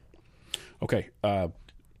 Yeah. Okay.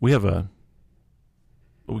 We have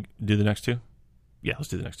we do the next 2? Yeah, let's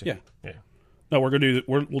do the next 2. Yeah. No, we're gonna do.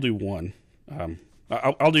 We'll do one.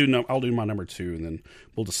 I'll do my number 2, and then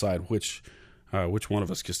we'll decide which one of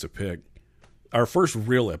us gets to pick. our first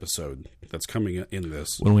real episode that's coming in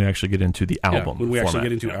this. When we actually get into the album, when we actually format.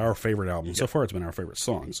 get into our favorite album. So far, it's been our favorite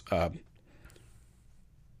songs.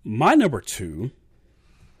 My number 2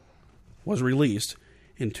 was released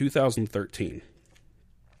in 2013.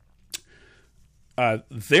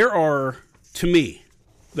 There are, to me,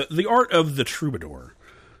 the art of the troubadour,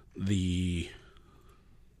 the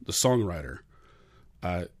songwriter,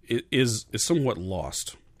 is somewhat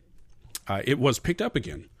lost. It was picked up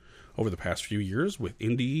again over the past few years with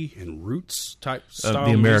indie and roots type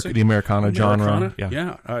style music. The Americana genre.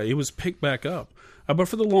 It was picked back up. But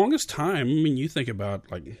for the longest time, I mean, you think about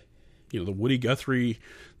the Woody Guthrie,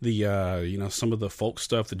 some of the folk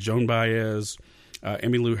stuff, the Joan Baez,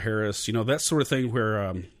 Emmylou Harris, that sort of thing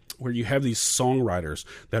where you have these songwriters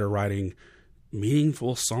that are writing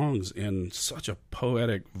meaningful songs in such a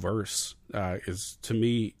poetic verse is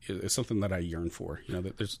something that I yearn for.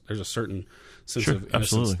 That there's a certain sense of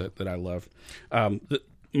innocence that I love.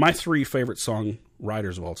 My 3 favorite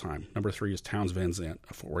songwriters of all time. Number 3 is Townes Van Zandt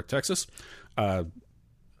of Fort Worth, Texas.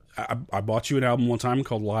 I bought you an album one time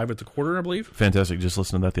called Live at the Quarter, I believe. Fantastic. Just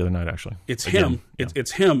listened to that the other night, actually. It's him. Yeah.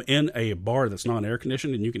 It's him in a bar that's not air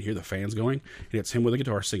conditioned, and you can hear the fans going. And it's him with a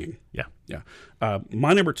guitar singing. Yeah.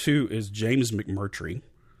 My number 2 is James McMurtry,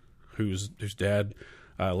 whose dad,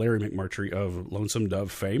 Larry McMurtry of Lonesome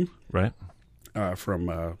Dove fame, right?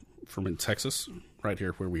 From in Texas, right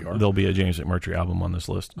here where we are. There'll be a James McMurtry album on this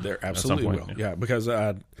list. There absolutely will. Yeah, because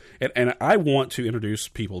and I want to introduce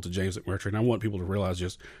people to James McMurtry, and I want people to realize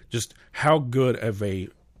just how good of a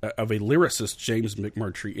lyricist James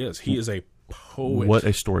McMurtry is. He is a poet. What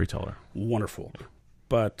a storyteller. Wonderful.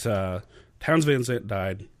 But Townes Van Zandt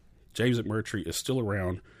died. James McMurtry is still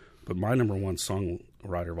around, but my number 1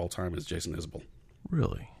 songwriter of all time is Jason Isbell.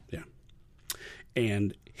 Really? Yeah.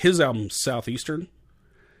 And his album Southeastern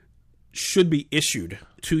should be issued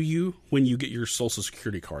to you when you get your Social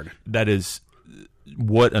Security card. That is,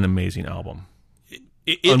 what an amazing album.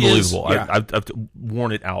 It Unbelievable. Is, yeah. I've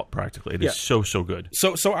worn it out practically. It is so good.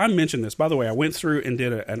 So I mentioned this. By the way, I went through and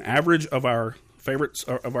did an average of our favorites,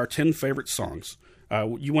 of our 10 favorite songs.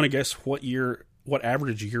 You want to guess what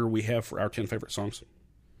average year we have for our 10 favorite songs?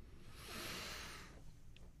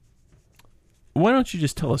 Why don't you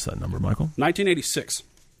just tell us that number, Michael? 1986.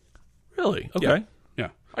 Really? Okay. Yeah.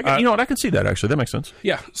 You know what? I can see that, actually. That makes sense.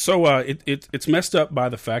 Yeah. So it's messed up by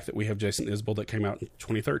the fact that we have Jason Isbell that came out in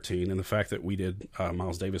 2013 and the fact that we did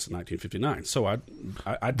Miles Davis in 1959. So I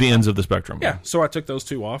the ends of the spectrum. Yeah. So I took those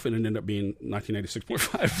 2 off and it ended up being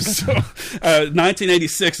 1986.5. So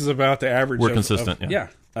 1986 is about the average. We're consistent. Yeah.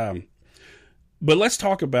 But let's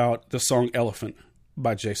talk about the song Elephant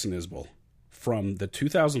by Jason Isbell from the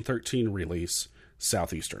 2013 release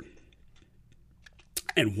Southeastern,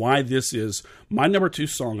 and why this is my number 2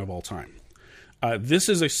 song of all time. This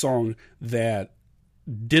is a song that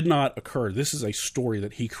did not occur. This is a story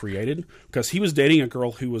that he created because he was dating a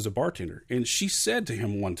girl who was a bartender, and she said to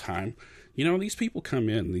him one time, these people come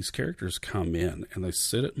in, these characters come in, and they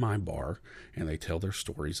sit at my bar, and they tell their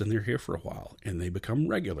stories, and they're here for a while, and they become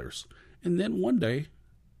regulars, and then one day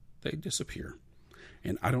they disappear,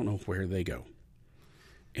 and I don't know where they go,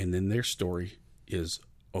 and then their story is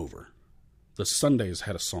over. The Sundays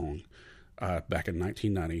had a song back in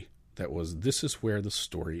 1990 that was "This is where the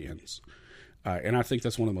story ends," and I think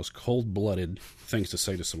that's one of the most cold-blooded things to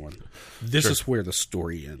say to someone. This is where the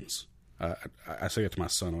story ends. I say it to my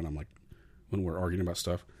son when we're arguing about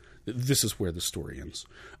stuff. This is where the story ends.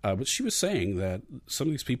 But she was saying that some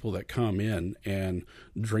of these people that come in and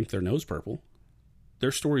drink their nose purple,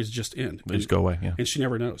 their stories just end. They just go away. Yeah. And she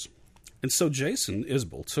never knows. And so Jason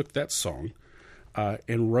Isbell took that song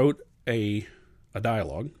and wrote a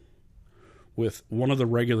dialogue with one of the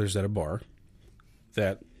regulars at a bar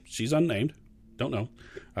that she's unnamed, don't know.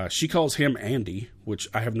 She calls him Andy, which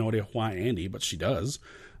I have no idea why Andy, but she does.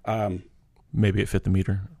 Maybe it fit the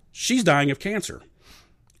meter. She's dying of cancer.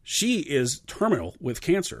 She is terminal with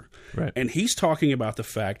cancer. Right. And he's talking about the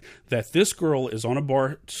fact that this girl is on a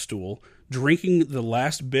bar stool drinking the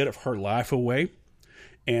last bit of her life away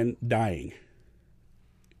and dying.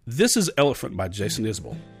 This is Elephant by Jason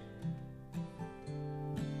Isbell.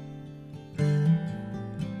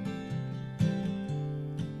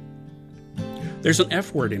 There's an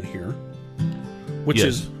F word in here, which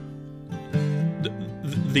is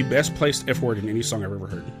the best placed F word in any song I've ever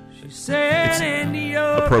heard. It's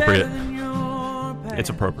appropriate. It's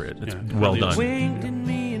appropriate. It's well done. Winked at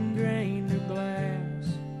me and drained her glass.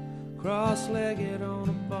 Cross-legged on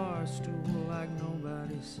a bar stool like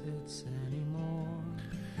nobody sits anymore.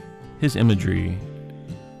 His imagery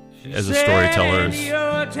as a storyteller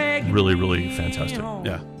is really, really fantastic.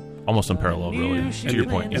 Yeah. almost unparalleled, really. To your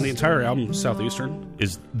point, And the entire album, Southeastern,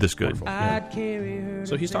 is this good.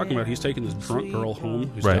 So he's talking about he's taking this drunk girl home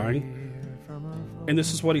who's Right. dying. And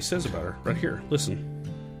this is what he says about her right here. Listen.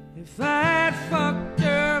 If I'd fucked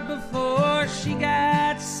her before she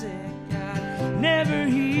got sick, I'd never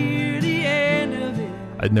hear the end of it.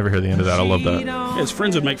 I'd never hear the end of that. I love that. Yeah, his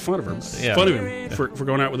friends would make fun of her. Yeah. Fun of him for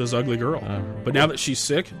going out with this ugly girl. But now that she's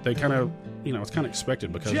sick, they kind of, it's kind of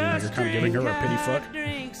expected because you're kind of giving her a pity fuck.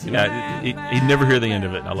 Yeah, he'd never hear the end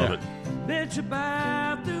of it. I love it. Bitch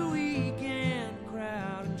about the weekend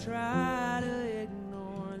crowd and try to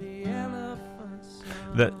ignore the elephants.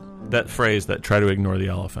 That phrase, that try to ignore the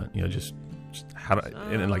elephant, just how to,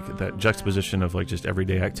 and like that juxtaposition of like just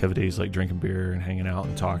everyday activities like drinking beer and hanging out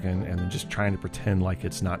and talking, and then just trying to pretend like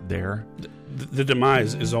it's not there. The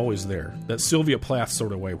demise is always there. That Sylvia Plath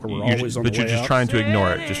sort of way, where we're always on the way But you're just out. trying to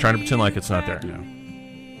ignore it, just trying to pretend like it's not there.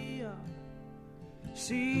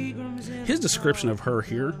 His description of her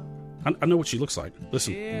here, I know what she looks like.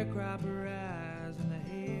 Listen.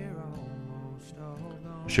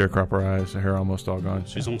 Sharecropper eyes, her hair almost all gone.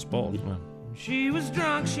 She's almost bald. Yeah. She was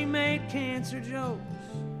drunk, she made cancer jokes,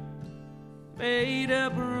 made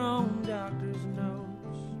up her own doctor's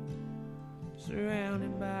notes.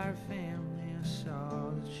 Surrounded by her family, I saw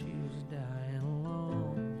that she was dying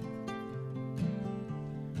alone.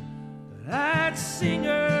 But I'd sing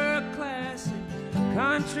her classic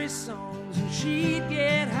country songs, and she'd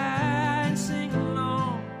get high and sing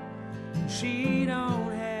along. She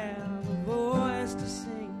don't have a voice to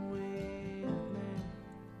sing with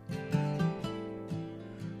now.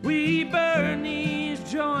 We burn these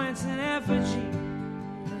joints in effigy,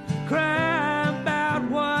 cry about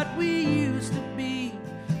what we used to be,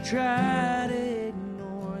 try to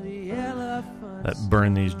ignore the elephants. That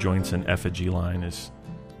burn these joints in effigy line is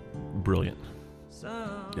brilliant.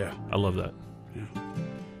 Yeah. I love that.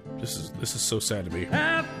 This is so sad to me.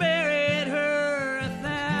 I've buried her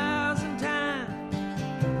 1,000 times,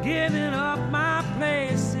 giving up my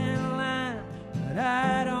place in line, but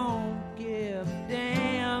I don't give a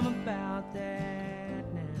damn about that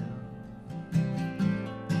now.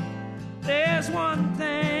 There's one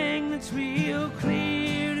thing that's real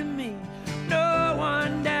clear to me: no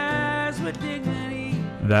one dies with dignity.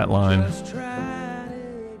 That line. Just try to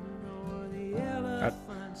ignore the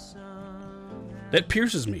elephants somehow. That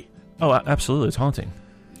pierces me. Oh, absolutely, it's haunting.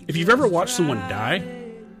 If you've ever watched someone die,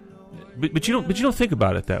 But you don't think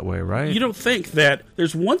about it that way, right? you don't think that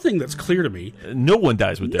there's one thing that's clear to me. No one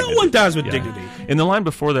dies with dignity. No one dies with Yeah. dignity. In the line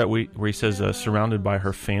before that, where he says, "Surrounded by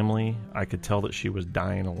her family, I could tell that she was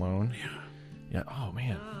dying alone." Yeah. Oh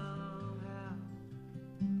man.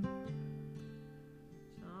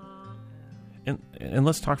 And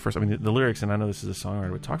let's talk first. I mean, the lyrics, and I know this is a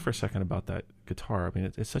songwriter, but talk for a second about that guitar. I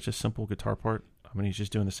mean, it's such a simple guitar part. I mean, he's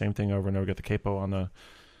just doing the same thing over and over. Got the capo on the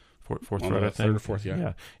fourth On fret, the I think. third or fourth, yeah.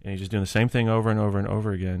 Yeah, and he's just doing the same thing over and over and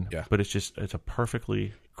over again. Yeah. But it's a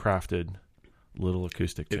perfectly crafted little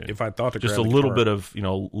acoustic tune. If I thought to Just a grab the little guitar- bit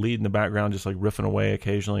of lead in the background, just like riffing away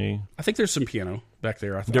occasionally. I think there's some piano back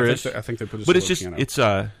there. I There is. I think they put a But it's solo just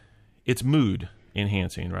piano. it's mood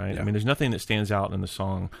enhancing, right? Yeah. I mean, there's nothing that stands out in the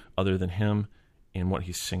song other than him and what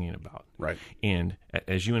he's singing about. Right. And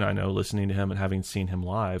as you and I know, listening to him and having seen him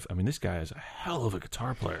live, I mean, this guy is a hell of a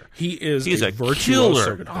guitar player. He is a virtuoso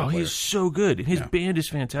killer. guitar Oh, player. he's so good. And his Yeah. band is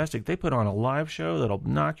fantastic. They put on a live show that'll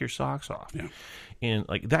knock your socks off. Yeah. And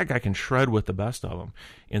like that guy can shred with the best of them.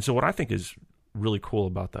 And so what I think is really cool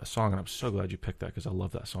about that song, and I'm so glad you picked that because I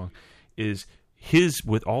love that song, is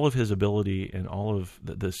with all of his ability and all of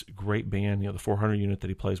this great band, the 400 unit that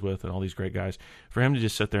he plays with and all these great guys, for him to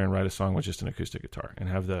just sit there and write a song with just an acoustic guitar and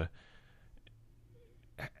have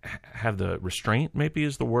the restraint, maybe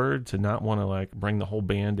is the word, to not want to like bring the whole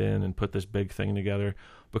band in and put this big thing together,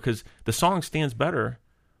 because the song stands better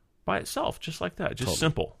by itself, just like that, just Totally.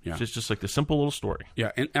 simple, Yeah. just like the simple little story.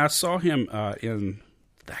 Yeah, and I saw him in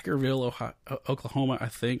Thackerville, Ohio, Oklahoma, I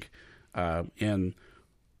think. In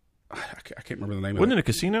I can't remember the name Wasn't of it it. a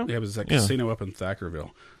casino? Yeah, it was a Yeah. casino up in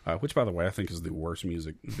Thackerville, which, by the way, I think is the worst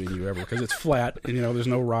music venue ever because it's flat and there's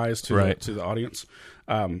no rise to Right. the audience.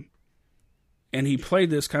 And he played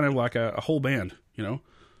this kind of like a whole band,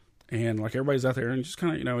 and like everybody's out there and just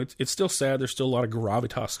kind of it's still sad. There's still a lot of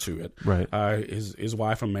gravitas to it. Right. His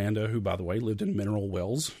wife Amanda, who by the way lived in Mineral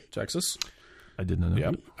Wells, Texas. I did not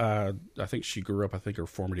know. Yeah, I think she grew up. I think her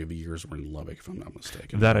formative years were in Lubbock, if I'm not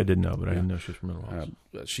mistaken. That I did know, but I didn't know she was from Middle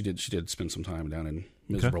Wells. She did spend some time down in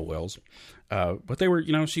Mineral Wells, but they were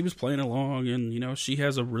she was playing along, and she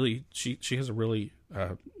has a really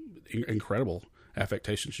incredible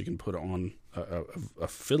affectation she can put on a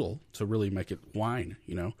fiddle to really make it whine.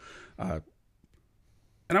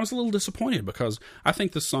 And I was a little disappointed because I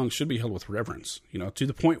think this song should be held with reverence, to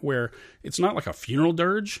the point where it's not like a funeral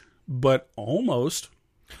dirge, but almost,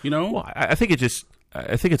 Well, I think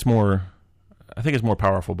it's more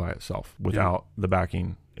powerful by itself without the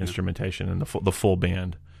backing instrumentation and the full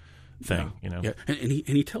band thing, Yeah, and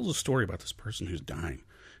he tells a story about this person who's dying,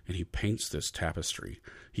 and he paints this tapestry.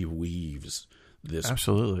 He weaves this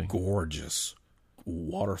absolutely gorgeous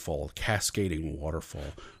cascading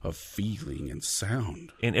waterfall of feeling and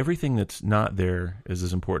sound. And everything that's not there is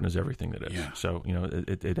as important as everything that is. Yeah. So,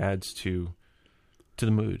 it adds to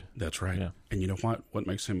the mood. That's right. Yeah. And you know what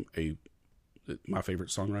makes him my favorite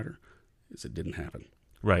songwriter is it didn't happen.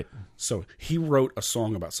 Right. So he wrote a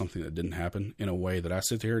song about something that didn't happen in a way that I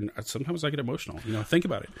sit there and sometimes I get emotional. Think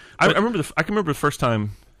about it. I can remember the first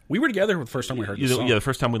time we were together the first time we heard this song. Yeah, the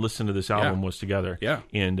first time we listened to this album was together. Yeah.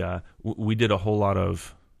 And we did a whole lot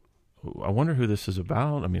of, I wonder who this is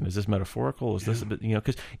about. I mean, is this metaphorical? Is this a bit,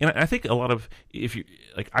 because, and I think a lot of, if you,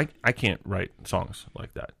 like, I can't write songs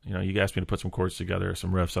like that. You ask me to put some chords together,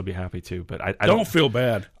 some riffs, I'll be happy to, but I don't feel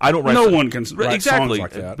bad. I don't write. No one can write exactly.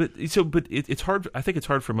 songs like that. But it's hard. I think it's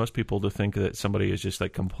hard for most people to think that somebody has just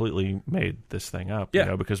like completely made this thing up.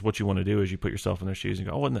 Yeah. Because what you want to do is you put yourself in their shoes and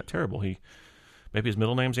go, oh, wasn't that terrible? Maybe his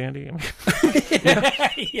middle name's Andy. I mean,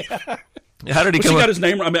 yeah. How did he she come got his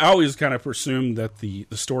name? I mean, I always kind of presumed that the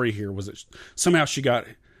story here was that somehow she got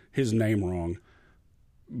his name wrong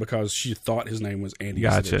because she thought his name was Andy.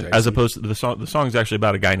 Gotcha. As opposed to the song. The song is actually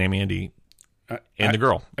about a guy named Andy and the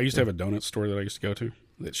girl. I used to have a donut store that I used to go to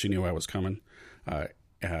that she knew I was coming.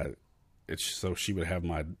 So she would have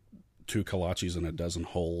my 2 kolaches and a dozen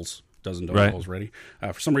donut holes ready.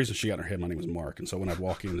 For some reason, she got in her head my name was Mark, and so when I'd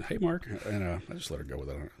walk in, hey Mark, and I just let her go with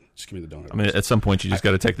it. Just give me the donut. I mean, at some point, you just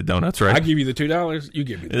got to take the donuts, right? I give you the $2. You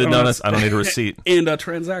give me the donuts. I don't need a receipt. In a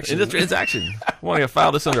transaction. Want to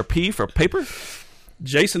file this under P for paper?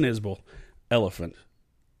 Jason Isbell, Elephant,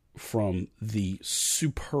 from the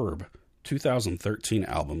superb 2013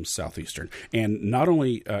 album Southeastern. And not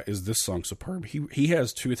only is this song superb, he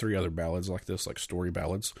has 2 or 3 other ballads like this, like story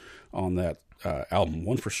ballads on that album.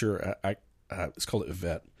 One for sure, it's called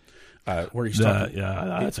Yvette. Where he's talking,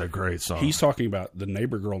 that's a great song. He's talking about the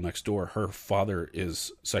neighbor girl next door. Her father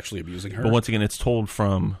is sexually abusing her. But once again, it's told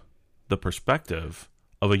from the perspective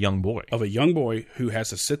of a young boy. Of a young boy who has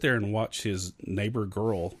to sit there and watch his neighbor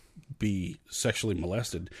girl be sexually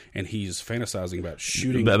molested, and he's fantasizing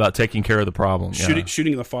about taking care of the problem.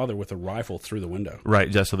 Shooting the father with a rifle through the window. Right,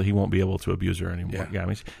 just so that he won't be able to abuse her anymore. Yeah, I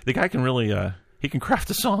mean, the guy can really... he can craft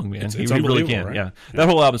a song, man. It's he really can. Right? Yeah, that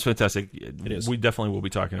whole album's fantastic. It is. We definitely will be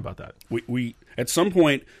talking about that. We at some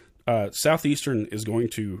point, Southeastern is going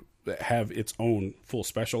to have its own full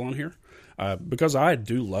special on here because I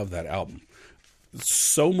do love that album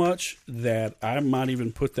so much that I might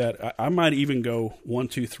even put that. I might even go 1,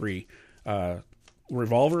 2, 3,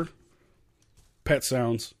 Revolver, Pet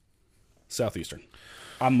Sounds, Southeastern.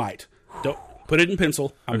 I might. Don't. Put it in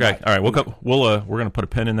pencil. Okay. All right. We're going to put a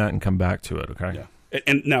pin in that and come back to it. Okay. Yeah.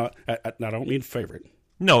 And now I don't mean favorite.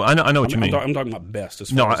 No, I know what you mean. I'm talking about best.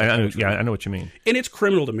 I know what you mean. And it's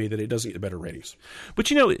criminal to me that it doesn't get better ratings. But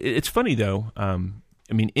it's funny though. I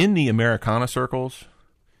mean, in the Americana circles,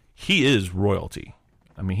 he is royalty.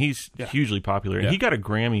 I mean, he's hugely popular, and he got a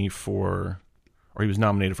Grammy or he was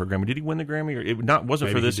nominated for a Grammy. Did he win the Grammy? Or it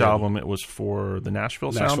wasn't for this album. It was for the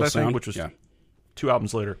Nashville Sound, I think, which was 2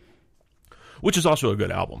 albums later. Which is also a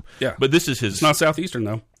good album. Yeah. But this is his... It's not Southeastern,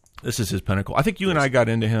 though. This is his pinnacle. I think you and I got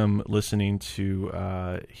into him listening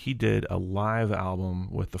to... he did a live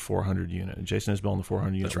album with the 400 Unit. Jason Isbell and the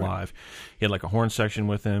 400 Unit live. He had like a horn section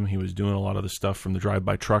with him. He was doing a lot of the stuff from the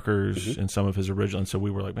Drive-By Truckers and some of his original... And so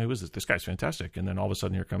we were like, man, this guy's fantastic. And then all of a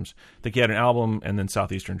sudden here comes... I think he had an album, and then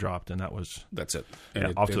Southeastern dropped, and that was... That's it.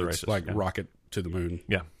 And off to the races. Like rocket to the moon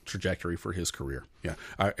trajectory for his career. Yeah.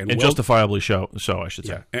 And justifiably so, I should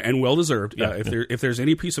say. Yeah. And well-deserved. Yeah. If there's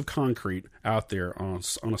any piece of concrete out there on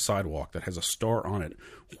a sidewalk that has a star on it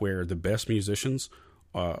where the best musicians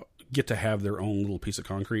get to have their own little piece of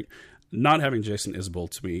concrete, not having Jason Isbell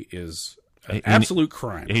to me is an absolute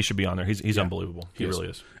crime. He should be on there. He's unbelievable. He really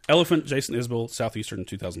is. Elephant, Jason Isbell, Southeastern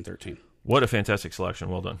 2013. What a fantastic selection.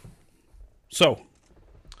 Well done. So,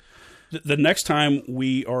 the next time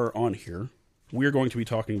we are on here, we're going to be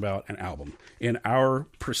talking about an album in our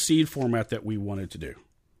Proceed format that we wanted to do,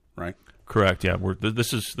 right? Correct. Yeah,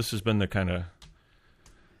 this has been the kind of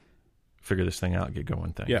figure this thing out, get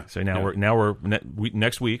going thing. Yeah. So now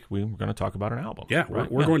next week we're going to talk about an album. Yeah,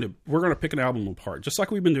 right? we're going to pick an album apart, just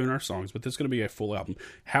like we've been doing our songs. But this is going to be a full album.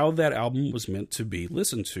 How that album was meant to be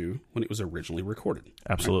listened to when it was originally recorded.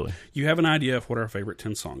 Absolutely. Right? You have an idea of what our favorite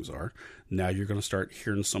 10 songs are. Now you're going to start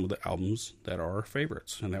hearing some of the albums that are our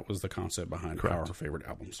favorites, and that was the concept behind our favorite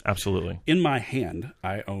albums. Absolutely. In my hand,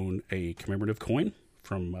 I own a commemorative coin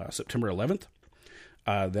from September 11th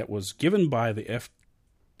that was given by the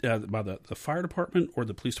by the fire department or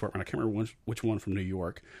the police department. I can't remember which one from New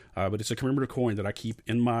York, but it's a commemorative coin that I keep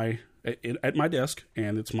at my desk,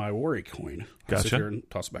 and it's my Warwick coin. I sit here and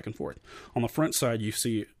toss it back and forth. On the front side, you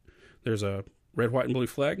see there's a red, white, and blue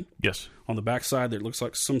flag. Yes. On the back side, there looks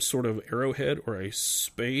like some sort of arrowhead or a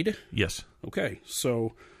spade. Yes. Okay,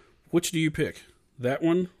 so which do you pick? That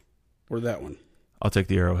one or that one? I'll take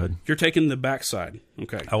the arrowhead. You're taking the backside.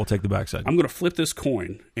 Okay. I will take the backside. I'm going to flip this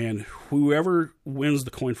coin, and whoever wins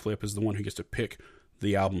the coin flip is the one who gets to pick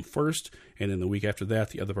the album first, and then the week after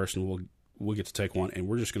that, the other person will get to take one, and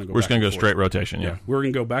we're just going to go We're just going to go straight rotation, yeah. We're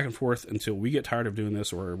going to go back and forth until we get tired of doing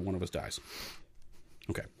this or one of us dies.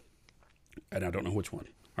 Okay. And I don't know which one.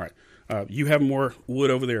 All right. You have more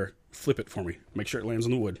wood over there. Flip it for me. Make sure it lands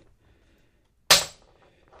on the wood.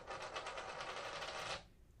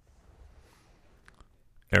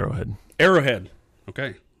 Arrowhead. Arrowhead.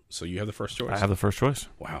 Okay. So you have the first choice. I have the first choice.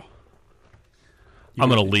 Wow. I'm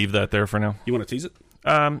going to leave that there for now. You want to tease it?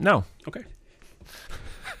 No. Okay.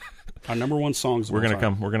 Our number one songs of We're all going to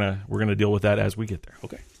time. come. We're going to deal with that as we get there.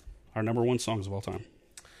 Okay. Our number one songs of all time.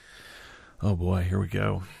 Oh boy, here we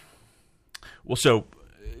go. Well, so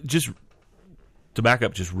just to back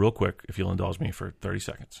up just real quick, if you'll indulge me for 30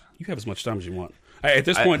 seconds. You have as much time as you want. At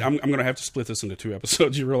this point, I'm going to have to split this into 2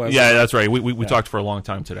 episodes. You realize? Yeah, that's right. We talked for a long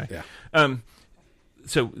time today. Yeah.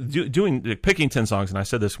 So picking 10 songs, and I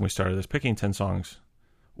said this when we started this, picking 10 songs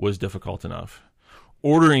was difficult enough.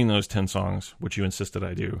 Ordering those 10 songs, which you insisted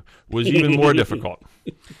I do, was even more difficult.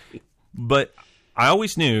 But I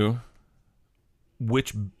always knew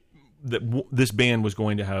this band was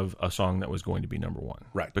going to have a song that was going to be number one.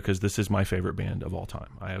 Right. Because this is my favorite band of all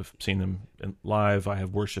time. I have seen them live. I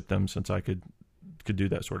have worshipped them since I could do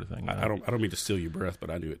that sort of thing. I don't mean to steal your breath, but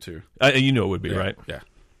I knew it too. You know it would be, right? Yeah.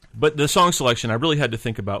 But the song selection, I really had to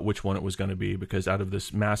think about which one it was going to be, because out of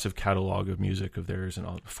this massive catalog of music of theirs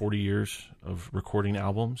and 40 years of recording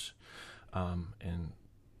albums and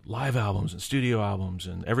live albums and studio albums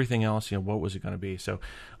and everything else, what was it going to be? So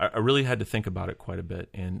I really had to think about it quite a bit.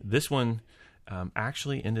 And this one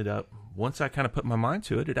actually ended up, once I kind of put my mind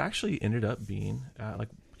to it, it actually ended up being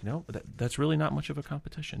that's really not much of a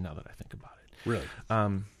competition now that I think about it. Really?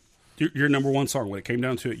 Your number one song, when it came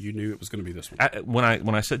down to it, you knew it was going to be this one.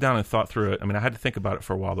 When I sat down and thought through it, I mean, I had to think about it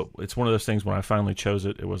for a while, but it's one of those things when I finally chose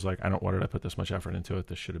it, it was like, why did I put this much effort into it?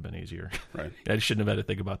 This should have been easier. Right. I shouldn't have had to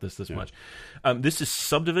think about this much. This is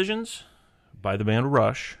Subdivisions by the band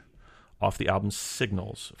Rush off the album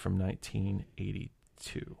Signals from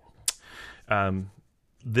 1982.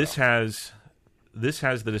 This has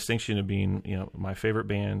the distinction of being, my favorite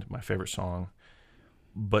band, my favorite song,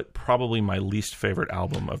 but probably my least favorite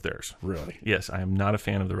album of theirs. Really? Yes, I am not a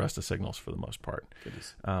fan of the rest of Signals for the most part.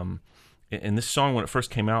 Goodness. And this song, when it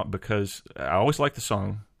first came out, because I always liked the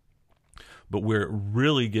song, but where it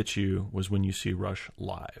really gets you was when you see Rush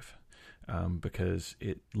live, because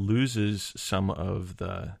it loses some of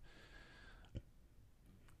the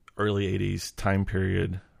early 80s time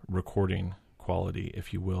period recording quality,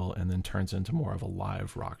 if you will, and then turns into more of a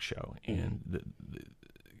live rock show. And the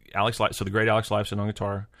great Alex Lifeson on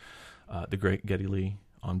guitar, the great Geddy Lee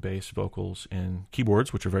on bass, vocals, and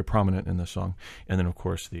keyboards, which are very prominent in this song, and then of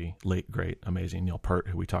course the late great amazing Neil Peart,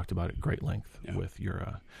 who we talked about at great length with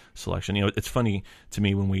your selection. It's funny to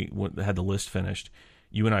me when we had the list finished,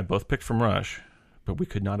 you and I both picked from Rush, but we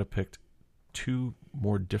could not have picked 2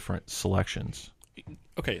 more different selections.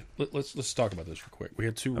 Okay, let's talk about this real quick. We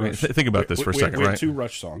had 2 Rush. Think about this for a second, we had right? 2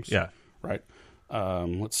 Rush songs. Yeah. Right.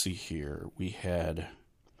 Let's see here. We had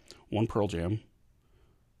 1 Pearl Jam.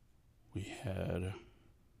 We had...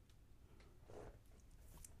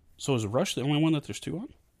 So is Rush the only one that there's 2 on?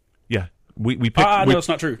 Yeah. We picked... no, it's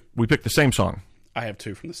not true. We picked the same song. I have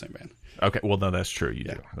 2 from the same band. Okay, well, no, that's true. You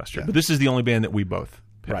do. That's true. Yeah. But this is the only band that we both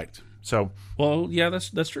picked. Right. So... Well, yeah,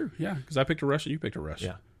 that's true. Yeah, because I picked a Rush and you picked a Rush.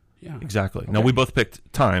 Yeah. Yeah. Exactly. Okay. Now, we both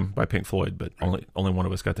picked Time by Pink Floyd, but only one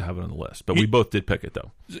of us got to have it on the list. But we both did pick it,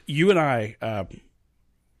 though. You and I,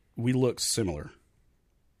 we look similar.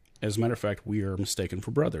 As a matter of fact, we are mistaken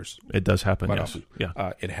for brothers. It does happen, Quite yes. often.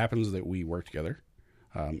 Yeah. It happens that we work together.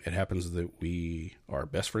 It happens that we are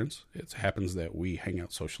best friends. It happens that we hang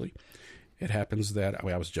out socially. it happens that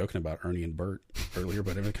I was joking about Ernie and Bert earlier,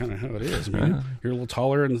 but it's kind of how it is. I mean, you're a little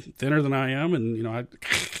taller and thinner than I am, and I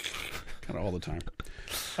kind of all the time.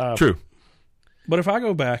 True. But if I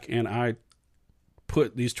go back and I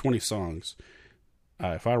put these 20 songs,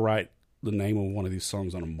 if I write the name of one of these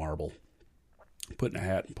songs on a marble, put in a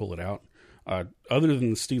hat and pull it out, other than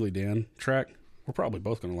the Steely Dan track, we're probably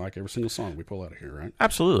both going to like every single song we pull out of here, right?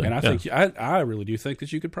 Absolutely. And I think I really do think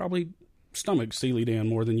that you could probably stomach Steely Dan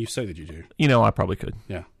more than you say that you do. I probably could.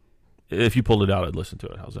 Yeah. If you pulled it out, I'd listen to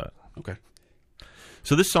it. How's that? Okay.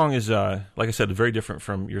 So this song is, like I said, very different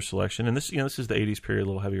from your selection. And this, this is the 80s period, a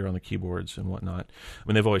little heavier on the keyboards and whatnot. I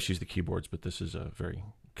mean, they've always used the keyboards, but this is a very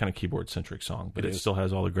kind of keyboard-centric song. But it still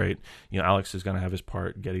has all the great, Alex is going to have his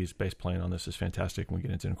part. Getty's bass playing on this is fantastic when we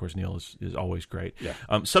get into it. And, of course, Neil is always great. Yeah.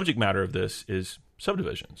 Subject matter of this is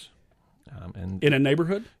subdivisions. And in a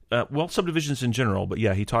neighborhood? Subdivisions in general, but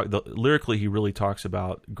yeah, lyrically he really talks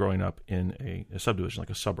about growing up in a subdivision, like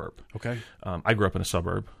a suburb. Okay. I grew up in a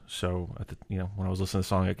suburb, so when I was listening to the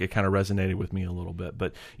song, it kind of resonated with me a little bit.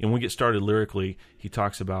 But when we get started lyrically, he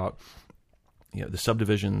talks about the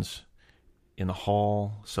subdivisions in the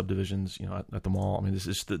hall, subdivisions at the mall. I mean, this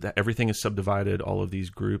is everything is subdivided. All of these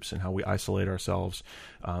groups and how we isolate ourselves,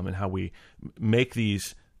 and how we make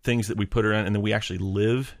these things that we put around, and then we actually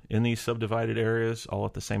live in these subdivided areas all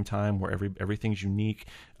at the same time, where everything's unique.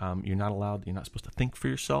 You're not supposed to think for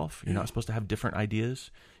yourself. You're not supposed to have different ideas.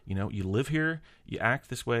 You live here, you act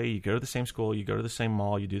this way, you go to the same school, you go to the same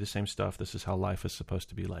mall, you do the same stuff. This is how life is supposed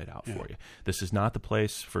to be laid out for you. This is not the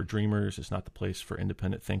place for dreamers. It's not the place for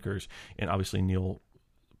independent thinkers. And obviously Neil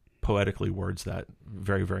poetically words that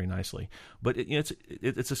very, very nicely. But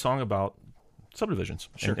it's a song about subdivisions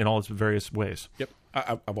in all its various ways. Yep.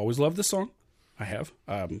 I've always loved this song. I have.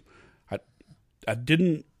 I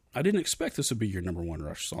didn't expect this to be your number one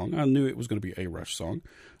Rush song. I knew it was going to be a Rush song.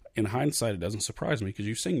 In hindsight, it doesn't surprise me because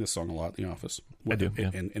you sing this song a lot in the office. I do.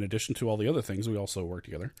 Yeah. In addition to all the other things, we also work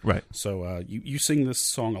together. Right. So you sing this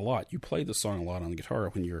song a lot. You play this song a lot on the guitar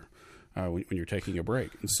when you're when you're taking a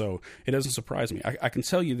break, and so it doesn't surprise me. I can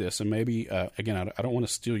tell you this, and maybe again, I don't want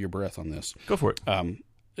to steal your breath on this. Go for it.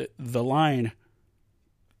 The line,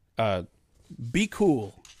 "Be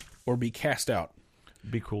cool or be cast out."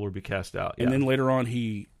 Be cool or be cast out. Yeah. And then later on,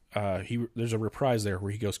 he there's a reprise there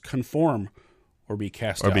where he goes, "Conform or be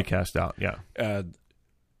cast out." Or be cast out. Yeah.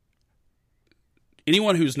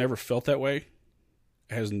 Anyone who's never felt that way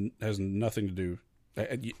has nothing to do.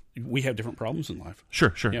 We have different problems in life.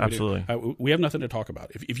 Sure, Yeah, absolutely. We have nothing to talk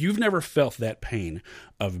about. If you've never felt that pain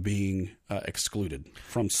of being excluded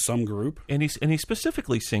from some group, and he's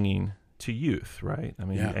specifically singing to youth, right? I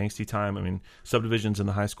mean, angsty time. I mean, subdivisions in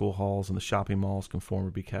the high school halls and the shopping malls, conform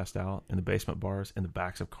or be cast out. In the basement bars, in the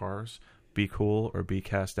backs of cars, be cool or be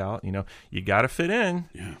cast out. You got to fit in.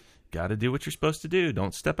 Yeah. Got to do what you're supposed to do.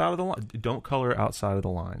 Don't step out of the line. Don't color outside of the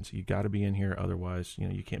lines. You got to be in here. Otherwise,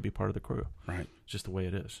 you can't be part of the crew. Right. It's just the way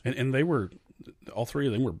it is. And they were, all three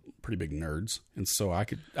of them were pretty big nerds. And so I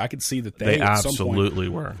could see that they at some absolutely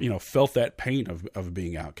point, were. Felt that pain of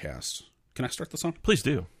being outcasts. Can I start the song? Please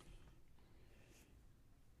do.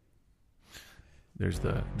 There's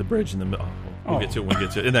the bridge in the middle. We'll get to it when we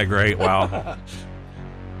get to it. Isn't that great? Wow.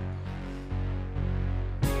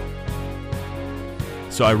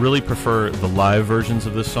 So I really prefer the live versions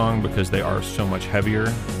of this song because they are so much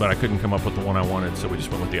heavier, but I couldn't come up with the one I wanted, so we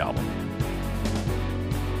just went with the album.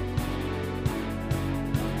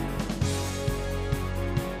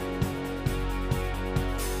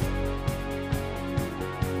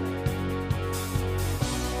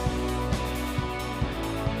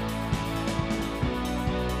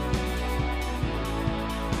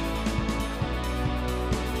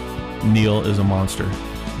 Neil is a monster,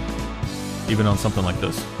 even on something like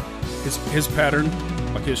this. His pattern,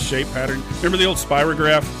 like his shape pattern. Remember the old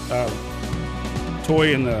Spirograph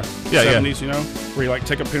toy in the 70s, where you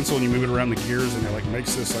take a pencil and you move it around the gears and it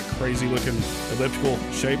makes this crazy looking elliptical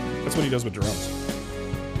shape? That's what he does with drums.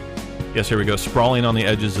 Yes, here we go. Sprawling on the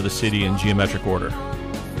edges of the city in geometric order.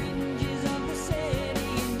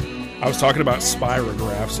 I was talking about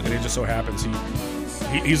spirographs, and it just so happens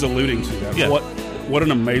he's alluding to that. Yeah. What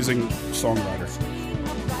an amazing songwriter.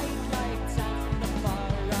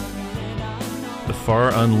 The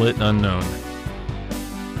far unlit unknown.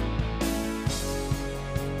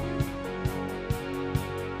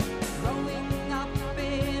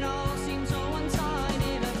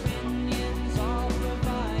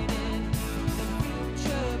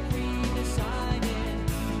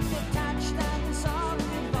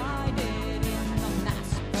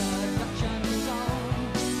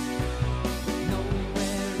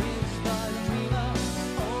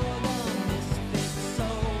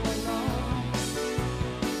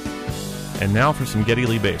 And now for some Geddy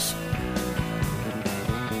Lee bass.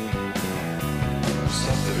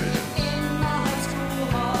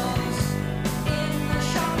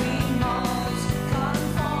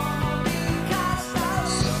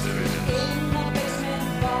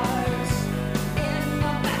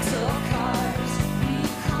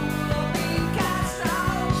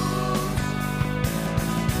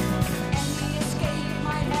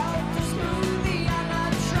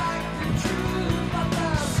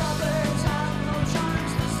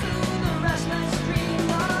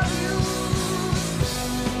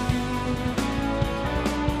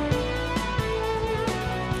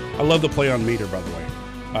 I love the play on meter, by the way.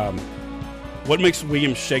 What makes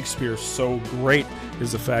William Shakespeare so great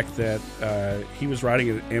is the fact that he was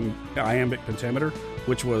writing an iambic pentameter,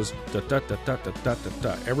 which was da da da da da da da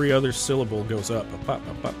da. Every other syllable goes up.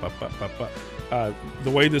 The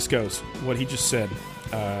way this goes, what he just said.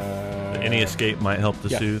 Any escape might help to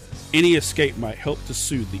soothe. Any escape might help to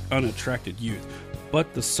soothe the unattracted youth.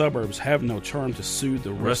 But the suburbs have no charm to soothe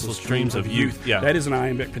the restless dreams of youth. Yeah. That is an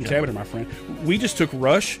iambic pentameter, my friend. We just took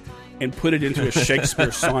Rush and put it into a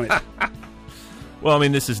Shakespeare sonnet. Well, I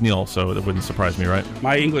mean, this is Neil, so it wouldn't surprise me, right?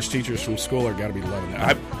 My English teachers from school are got to be loving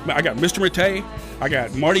that. I got Mr. Mattei. I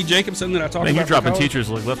got Marty Jacobson that I talked Man, about. you're dropping college. teachers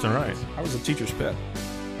like left and right. I was a teacher's pet.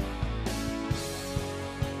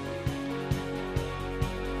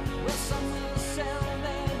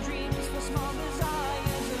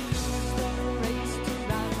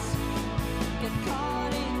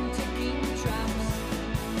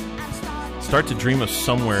 Start to dream of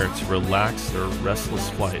somewhere to relax their restless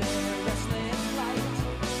flight.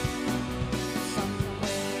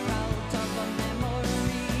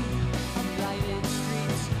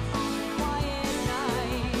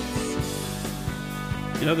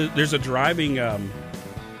 You know, there's a driving.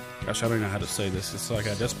 Gosh, I don't know how to say this. It's like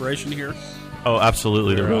a desperation here. Oh,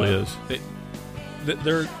 absolutely, there really is.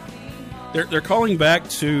 They're calling back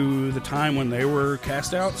to the time when they were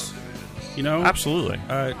cast outs. You know, Absolutely.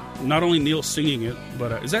 Not only Neil singing it,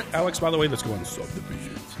 but is that Alex, by the way, that's going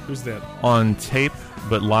subdivisions? Who's that? On tape,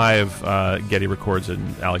 but live, Geddy records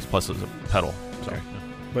and Alex pluses a pedal. So, Okay.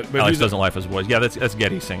 But Alex who's doesn't life his voice. Yeah, that's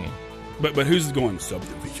Geddy singing. But who's going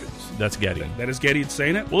subdivisions? That's Geddy. That is Geddy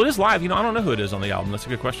saying it? Well, it is live. You know, I don't know who it is on the album. That's a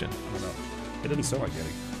good question. I don't know. It doesn't sound like Geddy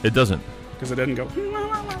It doesn't. because it doesn't go.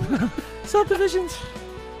 Subdivisions.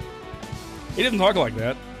 He didn't talk like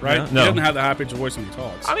that, right? No. He doesn't have the high pitched voice when he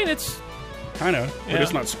talks. I mean, it's Kind of, but Yeah.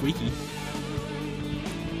 it's not squeaky.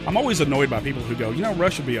 I'm always annoyed by people who go, you know,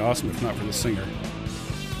 Rush would be awesome if not for the singer.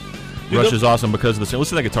 Dude, Rush is awesome because of the.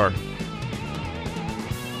 Listen to that guitar.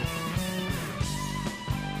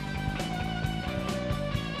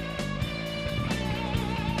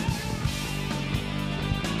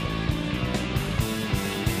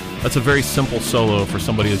 That's a very simple solo for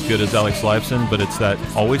somebody as good as Alex Lifeson, but it's that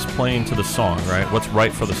always playing to the song, right? What's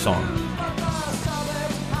right for the song.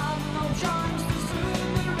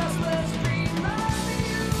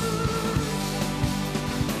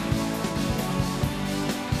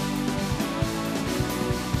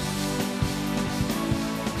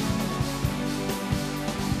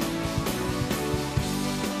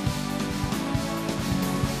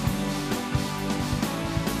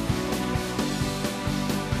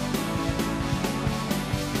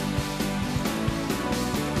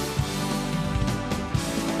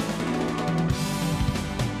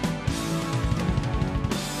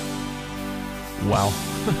 Wow.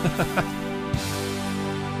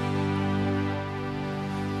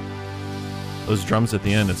 Those drums at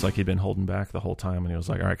the end, it's like he'd been holding back the whole time, and he was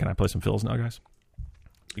like, all right, can I play some fills now, guys?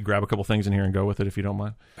 You grab a couple things in here and go with it if you don't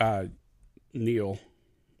mind. Neil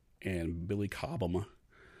and Billy Cobham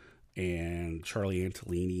and Charlie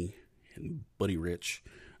Antolini and Buddy Rich.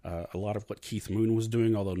 A lot of what Keith Moon was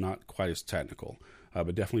doing, although not quite as technical,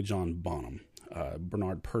 but definitely John Bonham.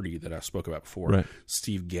 Bernard Purdy that I spoke about before, Right.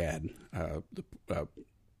 Steve Gadd,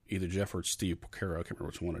 either Jeff or Steve Porcaro, I can't remember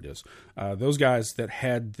which one it is. Those guys that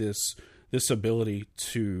had this ability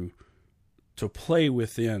to play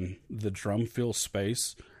within the drum fill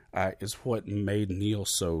space is what made Neil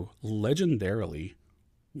so legendarily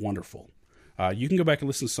wonderful. You can go back and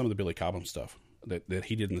listen to some of the Billy Cobham stuff that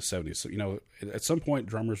he did in the 70s. So, you know, at some point,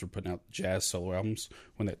 drummers were putting out jazz solo albums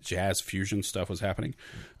when that jazz fusion stuff was happening.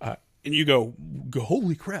 And you go,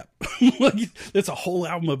 holy crap. Like, it's a whole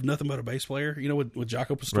album of nothing but a bass player, you know, with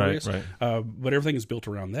Jaco Pastorius. Right. But everything is built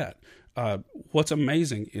around that. What's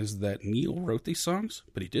amazing is that Neil wrote these songs,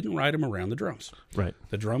 but he didn't write them around the drums. Right.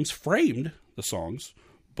 The drums framed the songs,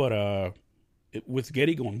 but with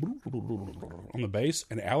Geddy going on the bass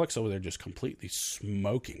and Alex over there just completely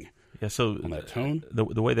smoking. Yeah, so on that tone.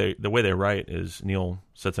 The way they write is Neil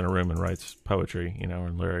sits in a room and writes poetry,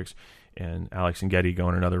 and lyrics, and Alex and Geddy go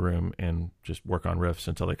in another room and just work on riffs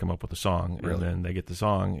until they come up with a song, Really? and then they get the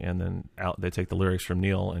song, and then they take the lyrics from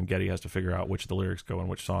Neil, and Geddy has to figure out which of the lyrics go in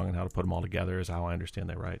which song and how to put them all together. Is how I understand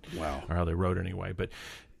they write, Wow. or how they wrote anyway. But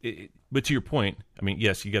to your point, I mean,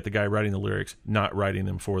 yes, you get the guy writing the lyrics, not writing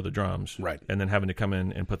them for the drums, Right. and then having to come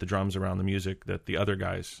in and put the drums around the music that the other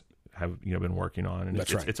guys have been working on, and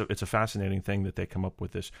That's right. it's a fascinating thing that they come up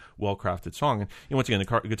with this well crafted song. And once again,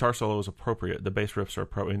 the guitar solo is appropriate, the bass riffs are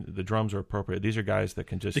appropriate, the drums are appropriate. These are guys that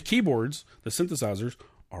can just The keyboards, the synthesizers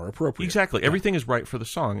are appropriate. exactly everything is right for the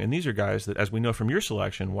song. And these are guys that, as we know from your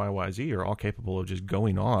selection, YYZ, are all capable of just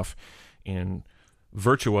going off and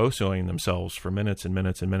virtuosoing themselves for minutes and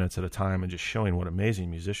minutes and minutes at a time, and just showing what amazing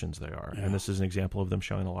musicians they are. Yeah. And this is an example of them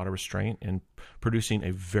showing a lot of restraint and producing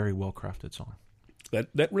a very well crafted song.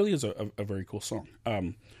 That really is a very cool song.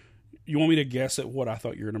 You want me to guess at what I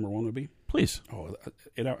thought your number one would be? Please. Oh,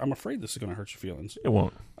 and I'm afraid this is going to hurt your feelings. It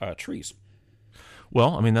won't. Trees.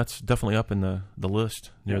 Well, I mean, that's definitely up in the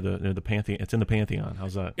list near the Pantheon. It's in the Pantheon.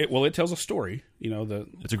 How's that? It tells a story.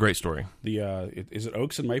 It's a great story. Is it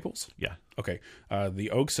oaks and maples? Yeah. Okay. The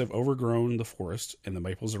oaks have overgrown the forest, and the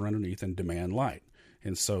maples are underneath and demand light.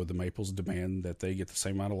 And so the maples demand that they get the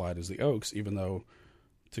same amount of light as the oaks, even though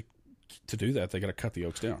to do that, they got to cut the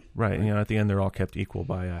oaks down. Right. And, at the end, they're all kept equal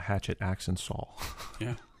by a hatchet, axe, and saw.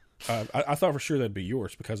 Yeah. I thought for sure that'd be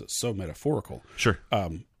yours because it's so metaphorical. Sure.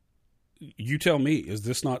 You tell me, is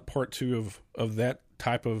this not part two of that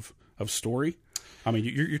type of story? I mean,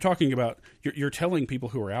 you're talking about, you're telling people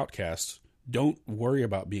who are outcasts, don't worry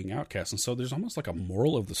about being outcasts. And so there's almost like a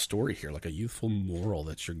moral of the story here, like a youthful moral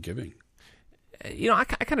that you're giving. I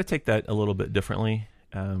kind of take that a little bit differently.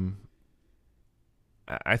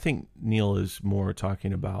 I think Neil is more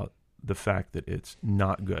talking about the fact that it's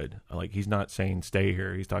not good. Like, he's not saying stay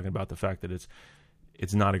here. He's talking about the fact that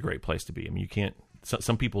it's not a great place to be. I mean, you can't.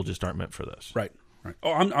 Some people just aren't meant for this. Right.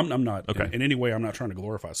 Oh, I'm not. Okay. In any way, I'm not trying to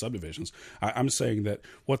glorify subdivisions. I'm saying that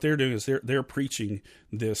what they're doing is they're preaching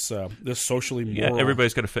this socially moral. Yeah,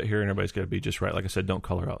 everybody's got to fit here, and everybody's got to be just right. Like I said, don't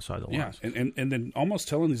color outside the lines. Yeah, and then almost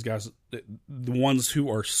telling these guys, that the ones who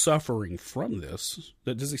are suffering from this.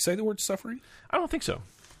 Does he say the word suffering? I don't think so.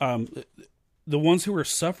 The ones who are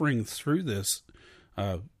suffering through this,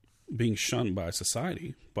 being shunned by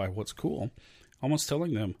society, by what's cool, almost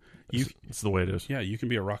telling them, It's the way it is. Yeah, you can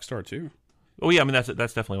be a rock star too. Oh yeah, I mean that's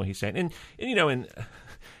definitely what he's saying. And like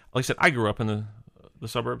I said, I grew up in the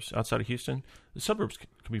suburbs outside of Houston. The suburbs can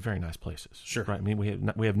be very nice places. Sure, right? I mean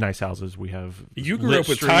we have nice houses. We have you grew up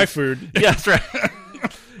with Thai food. Yeah, that's right.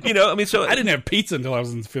 I mean, so I didn't have pizza until I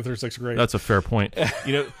was in 5th or 6th grade. That's a fair point.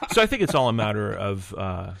 So I think it's all a matter of.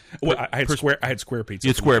 I had square pizza. You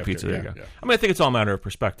had square pizza. There you go. Yeah. I mean, I think it's all a matter of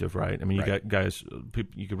perspective, right? I mean, you Right. got guys.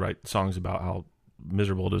 You could write songs about how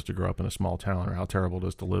miserable it is to grow up in a small town, or how terrible it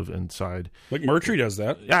is to live inside. Like Mercury does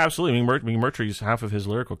that. Yeah, absolutely. I mean, Mercury's half of his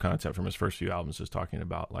lyrical content from his first few albums is talking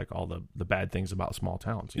about like all the bad things about small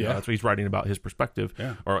towns. You know, that's what he's writing about, his perspective,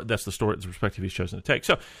 or that's the perspective he's chosen to take.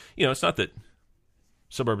 So, it's not that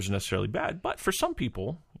suburbs are necessarily bad, but for some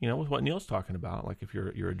people, with what Neil's talking about, like if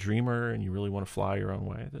you're a dreamer and you really want to fly your own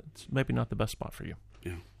way, that's maybe not the best spot for you.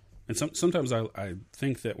 Yeah. And sometimes I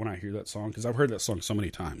think that when I hear that song, because I've heard that song so many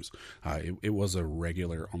times, it was a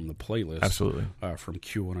regular on the playlist. Absolutely. From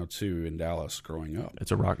Q102 in Dallas growing up.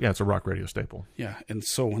 It's a rock radio staple. Yeah, and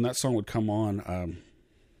so when that song would come on,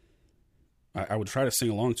 I would try to sing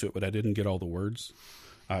along to it, but I didn't get all the words.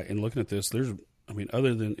 And looking at this,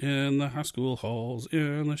 other than in the high school halls,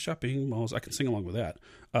 in the shopping malls, I can sing along with that.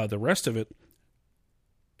 The rest of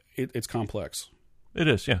it's complex. It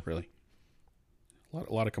is, yeah. Really.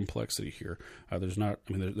 A lot of complexity here.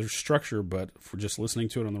 There's structure, but for just listening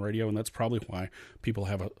to it on the radio, and that's probably why people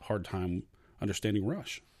have a hard time understanding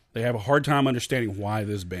Rush. They have a hard time understanding why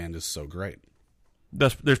this band is so great.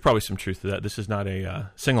 There's probably some truth to that. This is not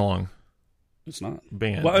a sing-along. It's not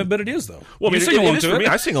band. Well, but it is though. Well, you sing along to it.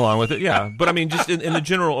 I sing along with it, yeah. But I mean, just in the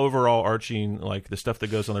general overall arching, like the stuff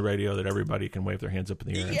that goes on the radio that everybody can wave their hands up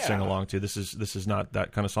in the air and sing along to. This is not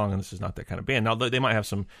that kind of song, and this is not that kind of band. Now they might have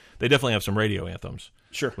they definitely have some radio anthems,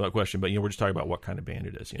 sure, without question. But we're just talking about what kind of band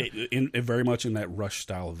it is. In very much in that Rush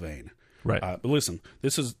style vein, right? But listen,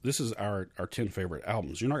 this is our 10 favorite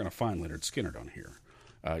albums. You're not going to find Leonard Skinner on here.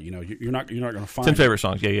 You're not going to find 10 favorite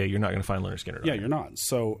songs. Yeah. You're not going to find Leonard Skinner. Yeah, you're not.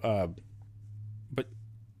 So, but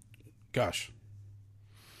gosh,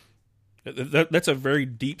 that's a very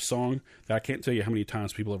deep song that I can't tell you how many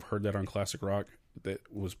times people have heard that on classic rock. that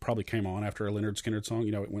was probably came on after a Leonard Skinner song.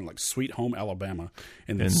 You know, it went like Sweet Home Alabama,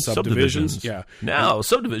 and then And Subdivisions. Yeah. Now,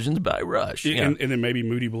 Subdivisions by Rush. Yeah. And then maybe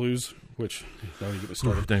Moody Blues, which don't even get me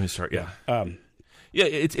started. Don't even start. Yeah. Yeah,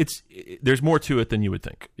 it's there's more to it than you would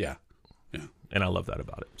think. Yeah. And I love that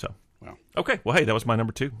about it. So, Wow. Okay. Well, hey, that was my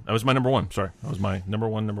number 2. That was my number 1. Sorry. That was my number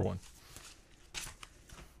one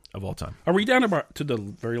of all time. Are we down to the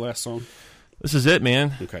very last song? This is it,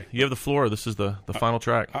 man. Okay. You have the floor. This is the final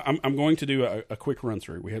track. I'm going to do a quick run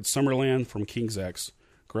through. We had Summerland from King's X,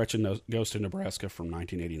 Gretchen Goes to Nebraska from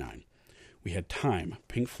 1989. We had Time,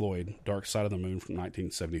 Pink Floyd, Dark Side of the Moon from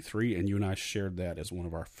 1973, and you and I shared that as one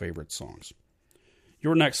of our favorite songs.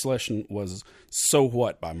 Your next selection was So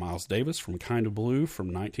What by Miles Davis from Kind of Blue from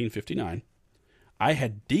 1959. I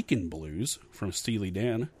had Deacon Blues from Steely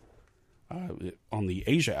Dan on the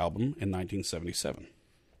Asia album in 1977.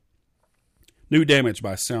 New Damage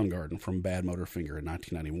by Soundgarden from Bad Motorfinger in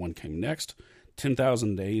 1991 came next.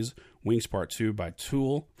 10,000 Days, Wings Part 2 by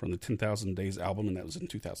Tool from the 10,000 Days album, and that was in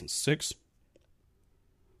 2006.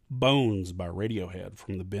 Bones by Radiohead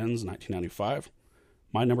from the Bends, 1995.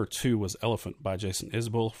 My number 2 was Elephant by Jason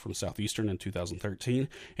Isbell from Southeastern in 2013.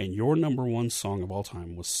 And your number 1 song of all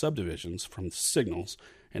time was Subdivisions from Signals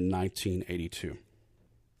in 1982.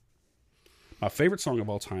 My favorite song of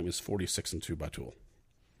all time is 46 and 2 by Tool.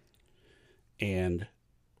 And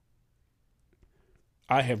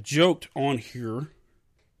I have joked on here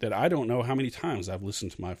that I don't know how many times I've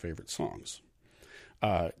listened to my favorite songs.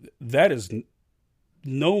 That is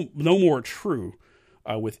no more true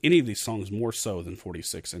with any of these songs, more so than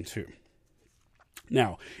 46 and 2.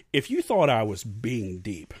 Now, if you thought I was being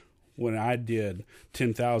deep when I did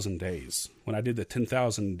 10,000 Days, when I did the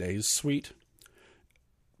 10,000 Days suite,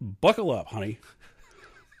 buckle up, honey.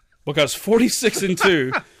 Because 46 and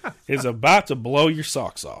 2 is about to blow your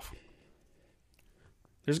socks off.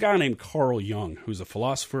 There's a guy named Carl Jung, who's a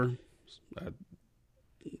philosopher, a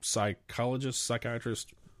psychologist,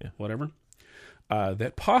 psychiatrist, whatever,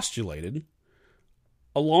 that postulated,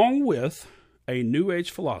 along with a New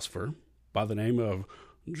Age philosopher by the name of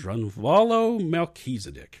Drunvalo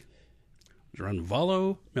Melchizedek.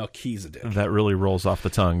 Drunvalo Melchizedek. That really rolls off the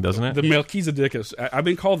tongue, doesn't it? The Melchizedek is, I've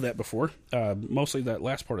been called that before, mostly that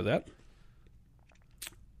last part of that.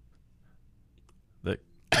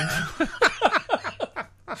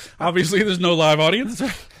 Obviously, there's no live audience.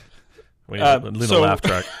 We need a laugh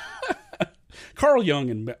track. Carl Jung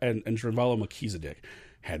and Drunvalo Melchizedek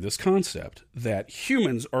had this concept that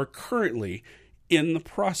humans are currently in the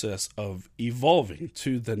process of evolving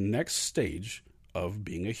to the next stage of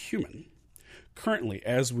being a human. Currently,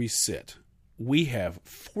 as we sit, we have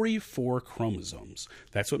 44 chromosomes.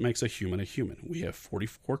 That's what makes a human a human. We have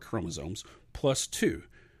 44 chromosomes plus 2.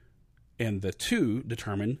 And the 2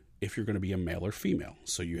 determine if you're going to be a male or female.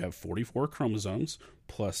 So you have 44 chromosomes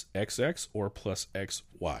plus XX or plus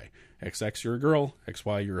XY. XX, you're a girl.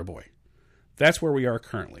 XY, you're a boy. That's where we are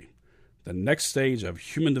currently. The next stage of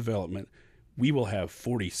human development, we will have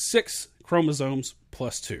 46 chromosomes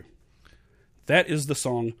plus 2. That is the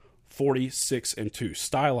song 46 and 2.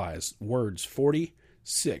 Stylized words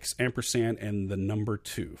 46, ampersand, and the number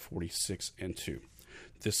 2. 46 and 2.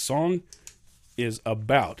 This song is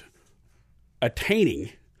about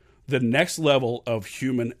attaining the next level of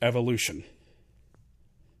human evolution.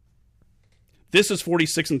 This is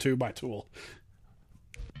 46 and 2 by Tool.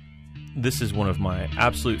 This is one of my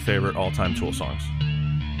absolute favorite all-time Tool songs.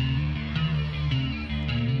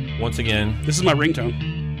 Once again, this is my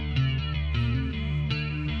ringtone.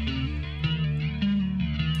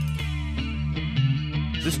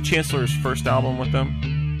 Is this Chancellor's first album with them?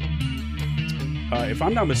 If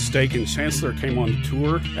I'm not mistaken, Chancellor came on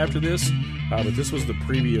tour after this, but this was the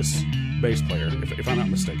previous bass player, if I'm not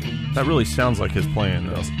mistaken. That really sounds like his playing,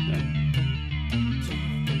 though. Yeah.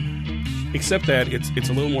 Except that it's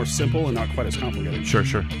a little more simple and not quite as complicated. Sure.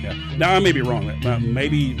 Yeah. Now I may be wrong.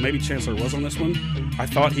 Maybe Chancellor was on this one. I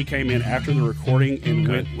thought he came in after the recording and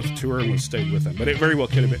went with tour and stayed with them. But it very well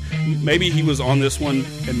could have been. Maybe he was on this one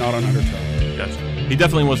and not on Undertow. Gotcha. He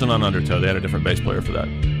definitely wasn't on Undertow. They had a different bass player for that.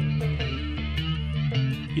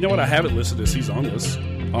 You know what? I have it listed as he's on this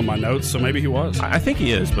on my notes, so maybe he was. I think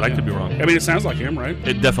he is, but I could be wrong. I mean, it sounds like him, right?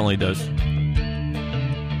 It definitely does.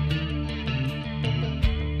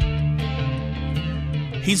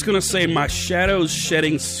 He's going to say, my shadow's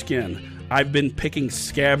shedding skin. I've been picking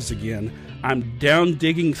scabs again. I'm down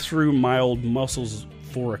digging through my old muscles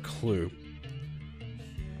for a clue.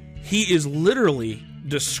 He is literally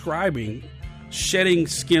describing shedding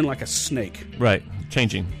skin like a snake. Right,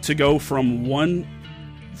 changing. To go from one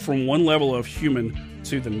level of human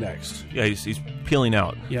to the next. Yeah, he's peeling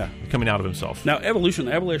out. Yeah. Coming out of himself. Now, the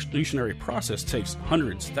evolutionary process takes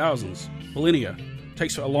hundreds, thousands, millennia. It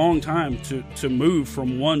takes a long time to move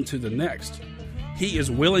from one to the next. He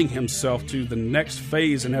is willing himself to the next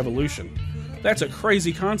phase in evolution. That's a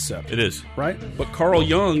crazy concept. It is. Right? But Carl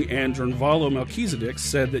Jung and Drunvalo Melchizedek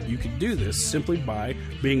said that you could do this simply by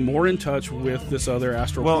being more in touch with this other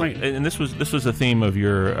astral plane. And this was the theme of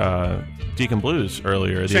your Deacon Blues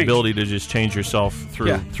earlier, the ability to just change yourself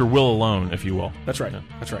through will alone, if you will. That's right. Yeah.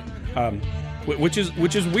 That's right.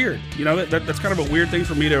 Which is weird. You know, that's kind of a weird thing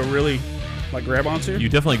for me to really like grab onto. You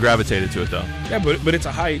definitely gravitated to it, though. Yeah, but it's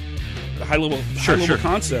a high level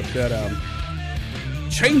concept that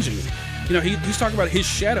changing. You know, he's talking about his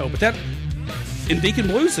shadow, but that in Deacon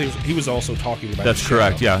Blues he was also talking about. That's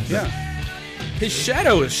correct. Shadow. Yeah. His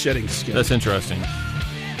shadow is shedding skin. That's interesting.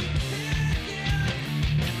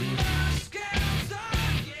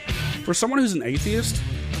 For someone who's an atheist,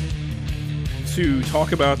 to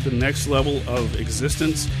talk about the next level of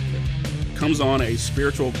existence that comes on a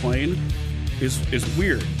spiritual plane is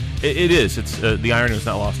weird. It is. It's the irony was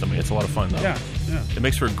not lost on me. It's a lot of fun, though. Yeah. It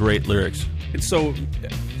makes for great lyrics. And so,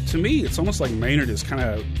 to me, it's almost like Maynard is kind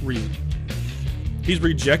of he's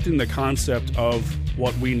rejecting the concept of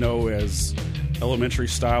what we know as elementary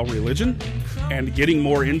style religion and getting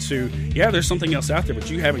more into there's something else out there, but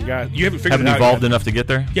you haven't figured it out. Haven't evolved enough to get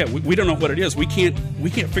there. Yeah, we don't know what it is. We can't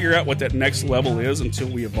figure out what that next level is until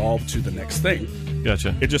we evolve to the next thing.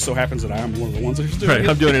 Gotcha. It just so happens that I'm one of the ones that's doing it. Right,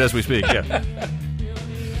 I'm doing it as we speak. Yeah.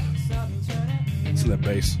 Listen to that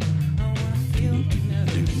bass.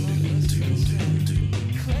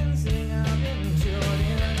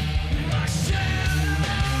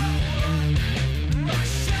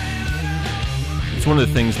 It's one of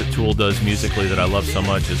the things that Tool does musically that I love so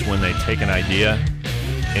much is when they take an idea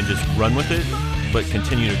and just run with it, but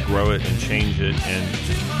continue to grow it and change it and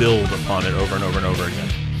just build upon it over and over and over again.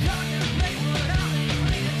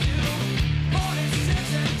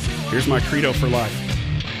 Here's my credo for life.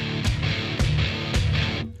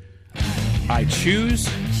 I choose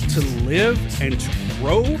to live and to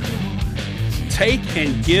grow, take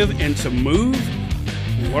and give and to move,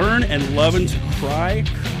 learn and love and to cry,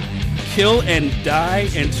 kill and die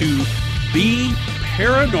and to be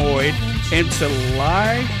paranoid and to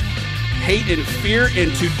lie, hate and fear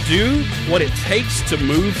and to do what it takes to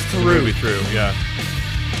move through. Yeah.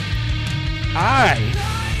 I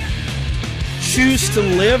choose to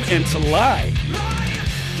live and to lie,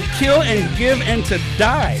 kill and give and to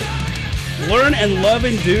die, learn and love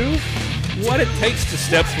and do what it takes to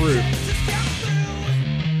step through.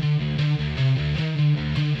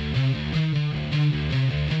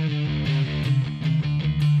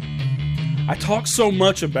 I talk so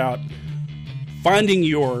much about finding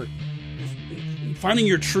your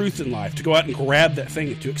truth in life, to go out and grab that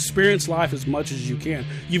thing, to experience life as much as you can.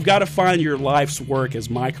 You've got to find your life's work, as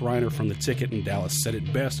Mike Reiner from The Ticket in Dallas said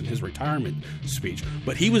it best in his retirement speech.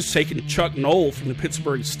 But he was taking Chuck Noll from the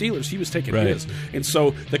Pittsburgh Steelers. He was taking his. And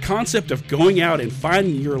so the concept of going out and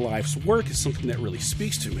finding your life's work is something that really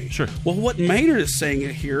speaks to me. Sure. Well, what Maynard is saying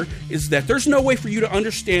here is that there's no way for you to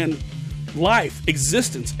understand life,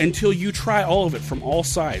 existence, until you try all of it from all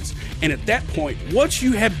sides. And at that point, once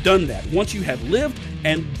you have done that, once you have lived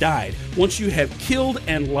and died, once you have killed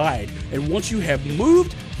and lied, and once you have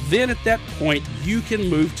moved, then at that point you can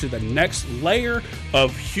move to the next layer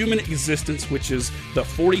of human existence, which is the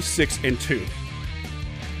 46 and 2.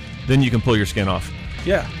 Then you can pull your skin off.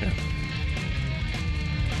 Yeah.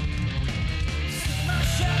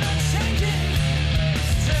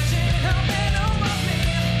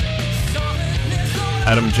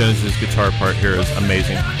 Adam Jones's guitar part here is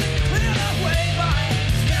amazing.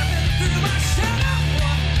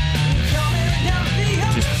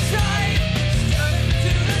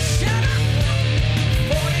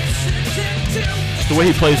 Just the way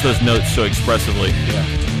he plays those notes so expressively. Yeah.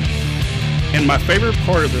 And my favorite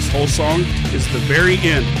part of this whole song is the very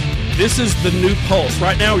end. This is the new pulse.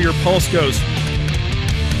 Right now your pulse goes.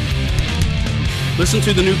 Listen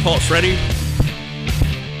to the new pulse. Ready?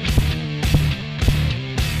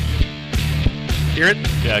 Hear it?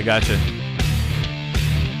 Yeah, I gotcha.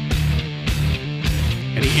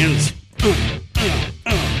 And he ends.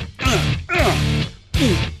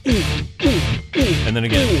 And then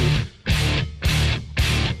again.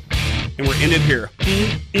 And we're ended here.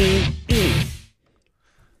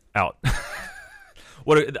 Out.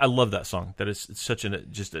 I love that song. That is such and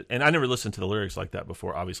I never listened to the lyrics like that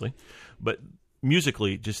before, obviously, but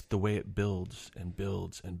musically, just the way it builds and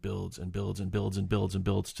builds and builds and builds and builds and builds and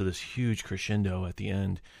builds to this huge crescendo at the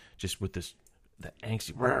end, just with that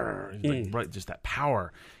angsty, just that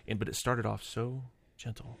power. But it started off so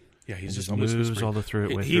gentle. Yeah, he's And just moves whispering. all the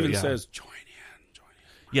through it. He even says, "Join in."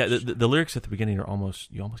 Yeah, the lyrics at the beginning are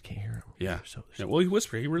you almost can't hear them. Yeah. So Well, he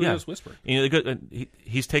whispers. He really does whisper. You know,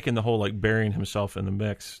 he's taken the whole like burying himself in the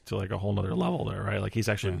mix to like a whole nother level there, right? Like he's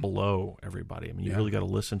actually below everybody. I mean, you really got to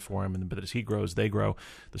listen for him. But as he grows, they grow.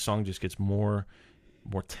 The song just gets more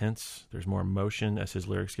tense. There's more emotion as his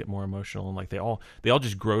lyrics get more emotional, and like they all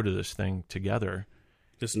just grow to this thing together.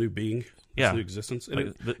 This new being, this new existence.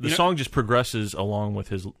 And like the song just progresses along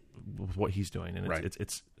with what he's doing, and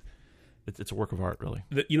it's a work of art, really.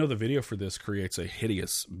 The video for this creates a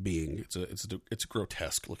hideous being. It's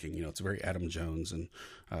grotesque looking. You know, it's very Adam Jones, and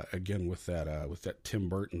again with that Tim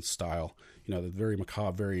Burton style. You know, the very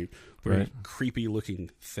macabre, very creepy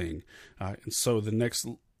looking thing. And so the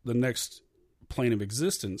next plane of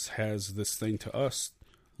existence has this thing to us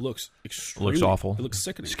looks awful. It looks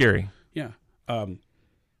sickening, scary. Yeah,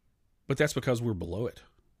 but that's because we're below it.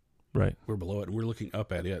 Right. We're below it, and we're looking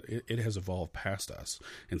up at it. It has evolved past us.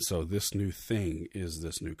 And so this new thing is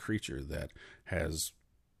this new creature that has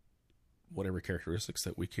whatever characteristics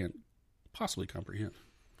that we can't possibly comprehend.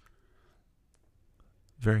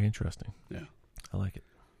 Very interesting. Yeah. I like it.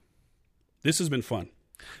 This has been fun.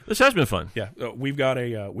 This has been fun. Yeah. We've got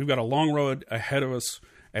a long road ahead of us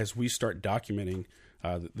as we start documenting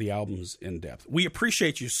the albums in depth. We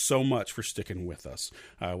appreciate you so much for sticking with us.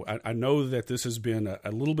 I know that this has been a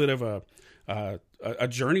little bit of a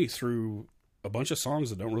journey through a bunch of songs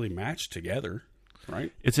that don't really match together,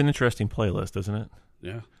 right? It's an interesting playlist, isn't it?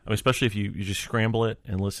 Yeah. I mean, especially if you just scramble it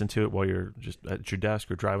and listen to it while you're just at your desk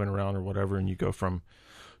or driving around or whatever, and you go from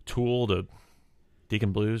Tool to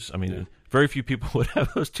Deacon Blues. I mean, very few people would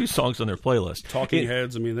have those two songs on their playlist. Talking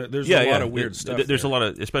Heads. I mean, there's a lot of weird stuff. There's a lot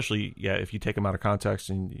of, especially, if you take them out of context,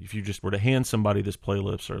 and if you just were to hand somebody this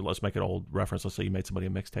playlist, or let's make an old reference, let's say you made somebody a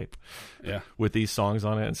mixtape with these songs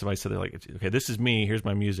on it, and somebody said, like, okay, this is me, here's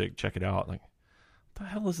my music, check it out. Like, what the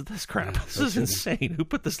hell is this crap? This is insane. Who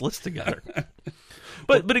put this list together?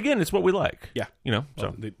 But again, it's what we like. Yeah. You know,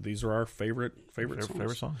 so these are our favorite songs.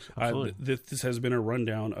 Favorite songs. Absolutely. This has been a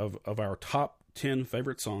rundown of our top 10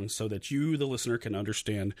 favorite songs so that you, the listener, can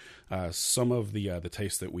understand some of the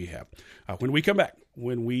taste that we have. When we come back,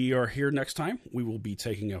 when we are here next time, we will be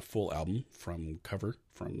taking a full album from cover,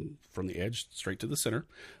 from the edge straight to the center,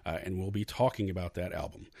 and we'll be talking about that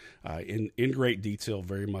album in great detail,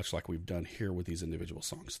 very much like we've done here with these individual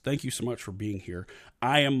songs. Thank you so much for being here.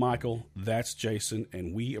 I am Michael, that's Jason,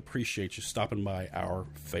 and we appreciate you stopping by our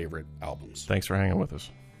favorite albums. Thanks for hanging with us.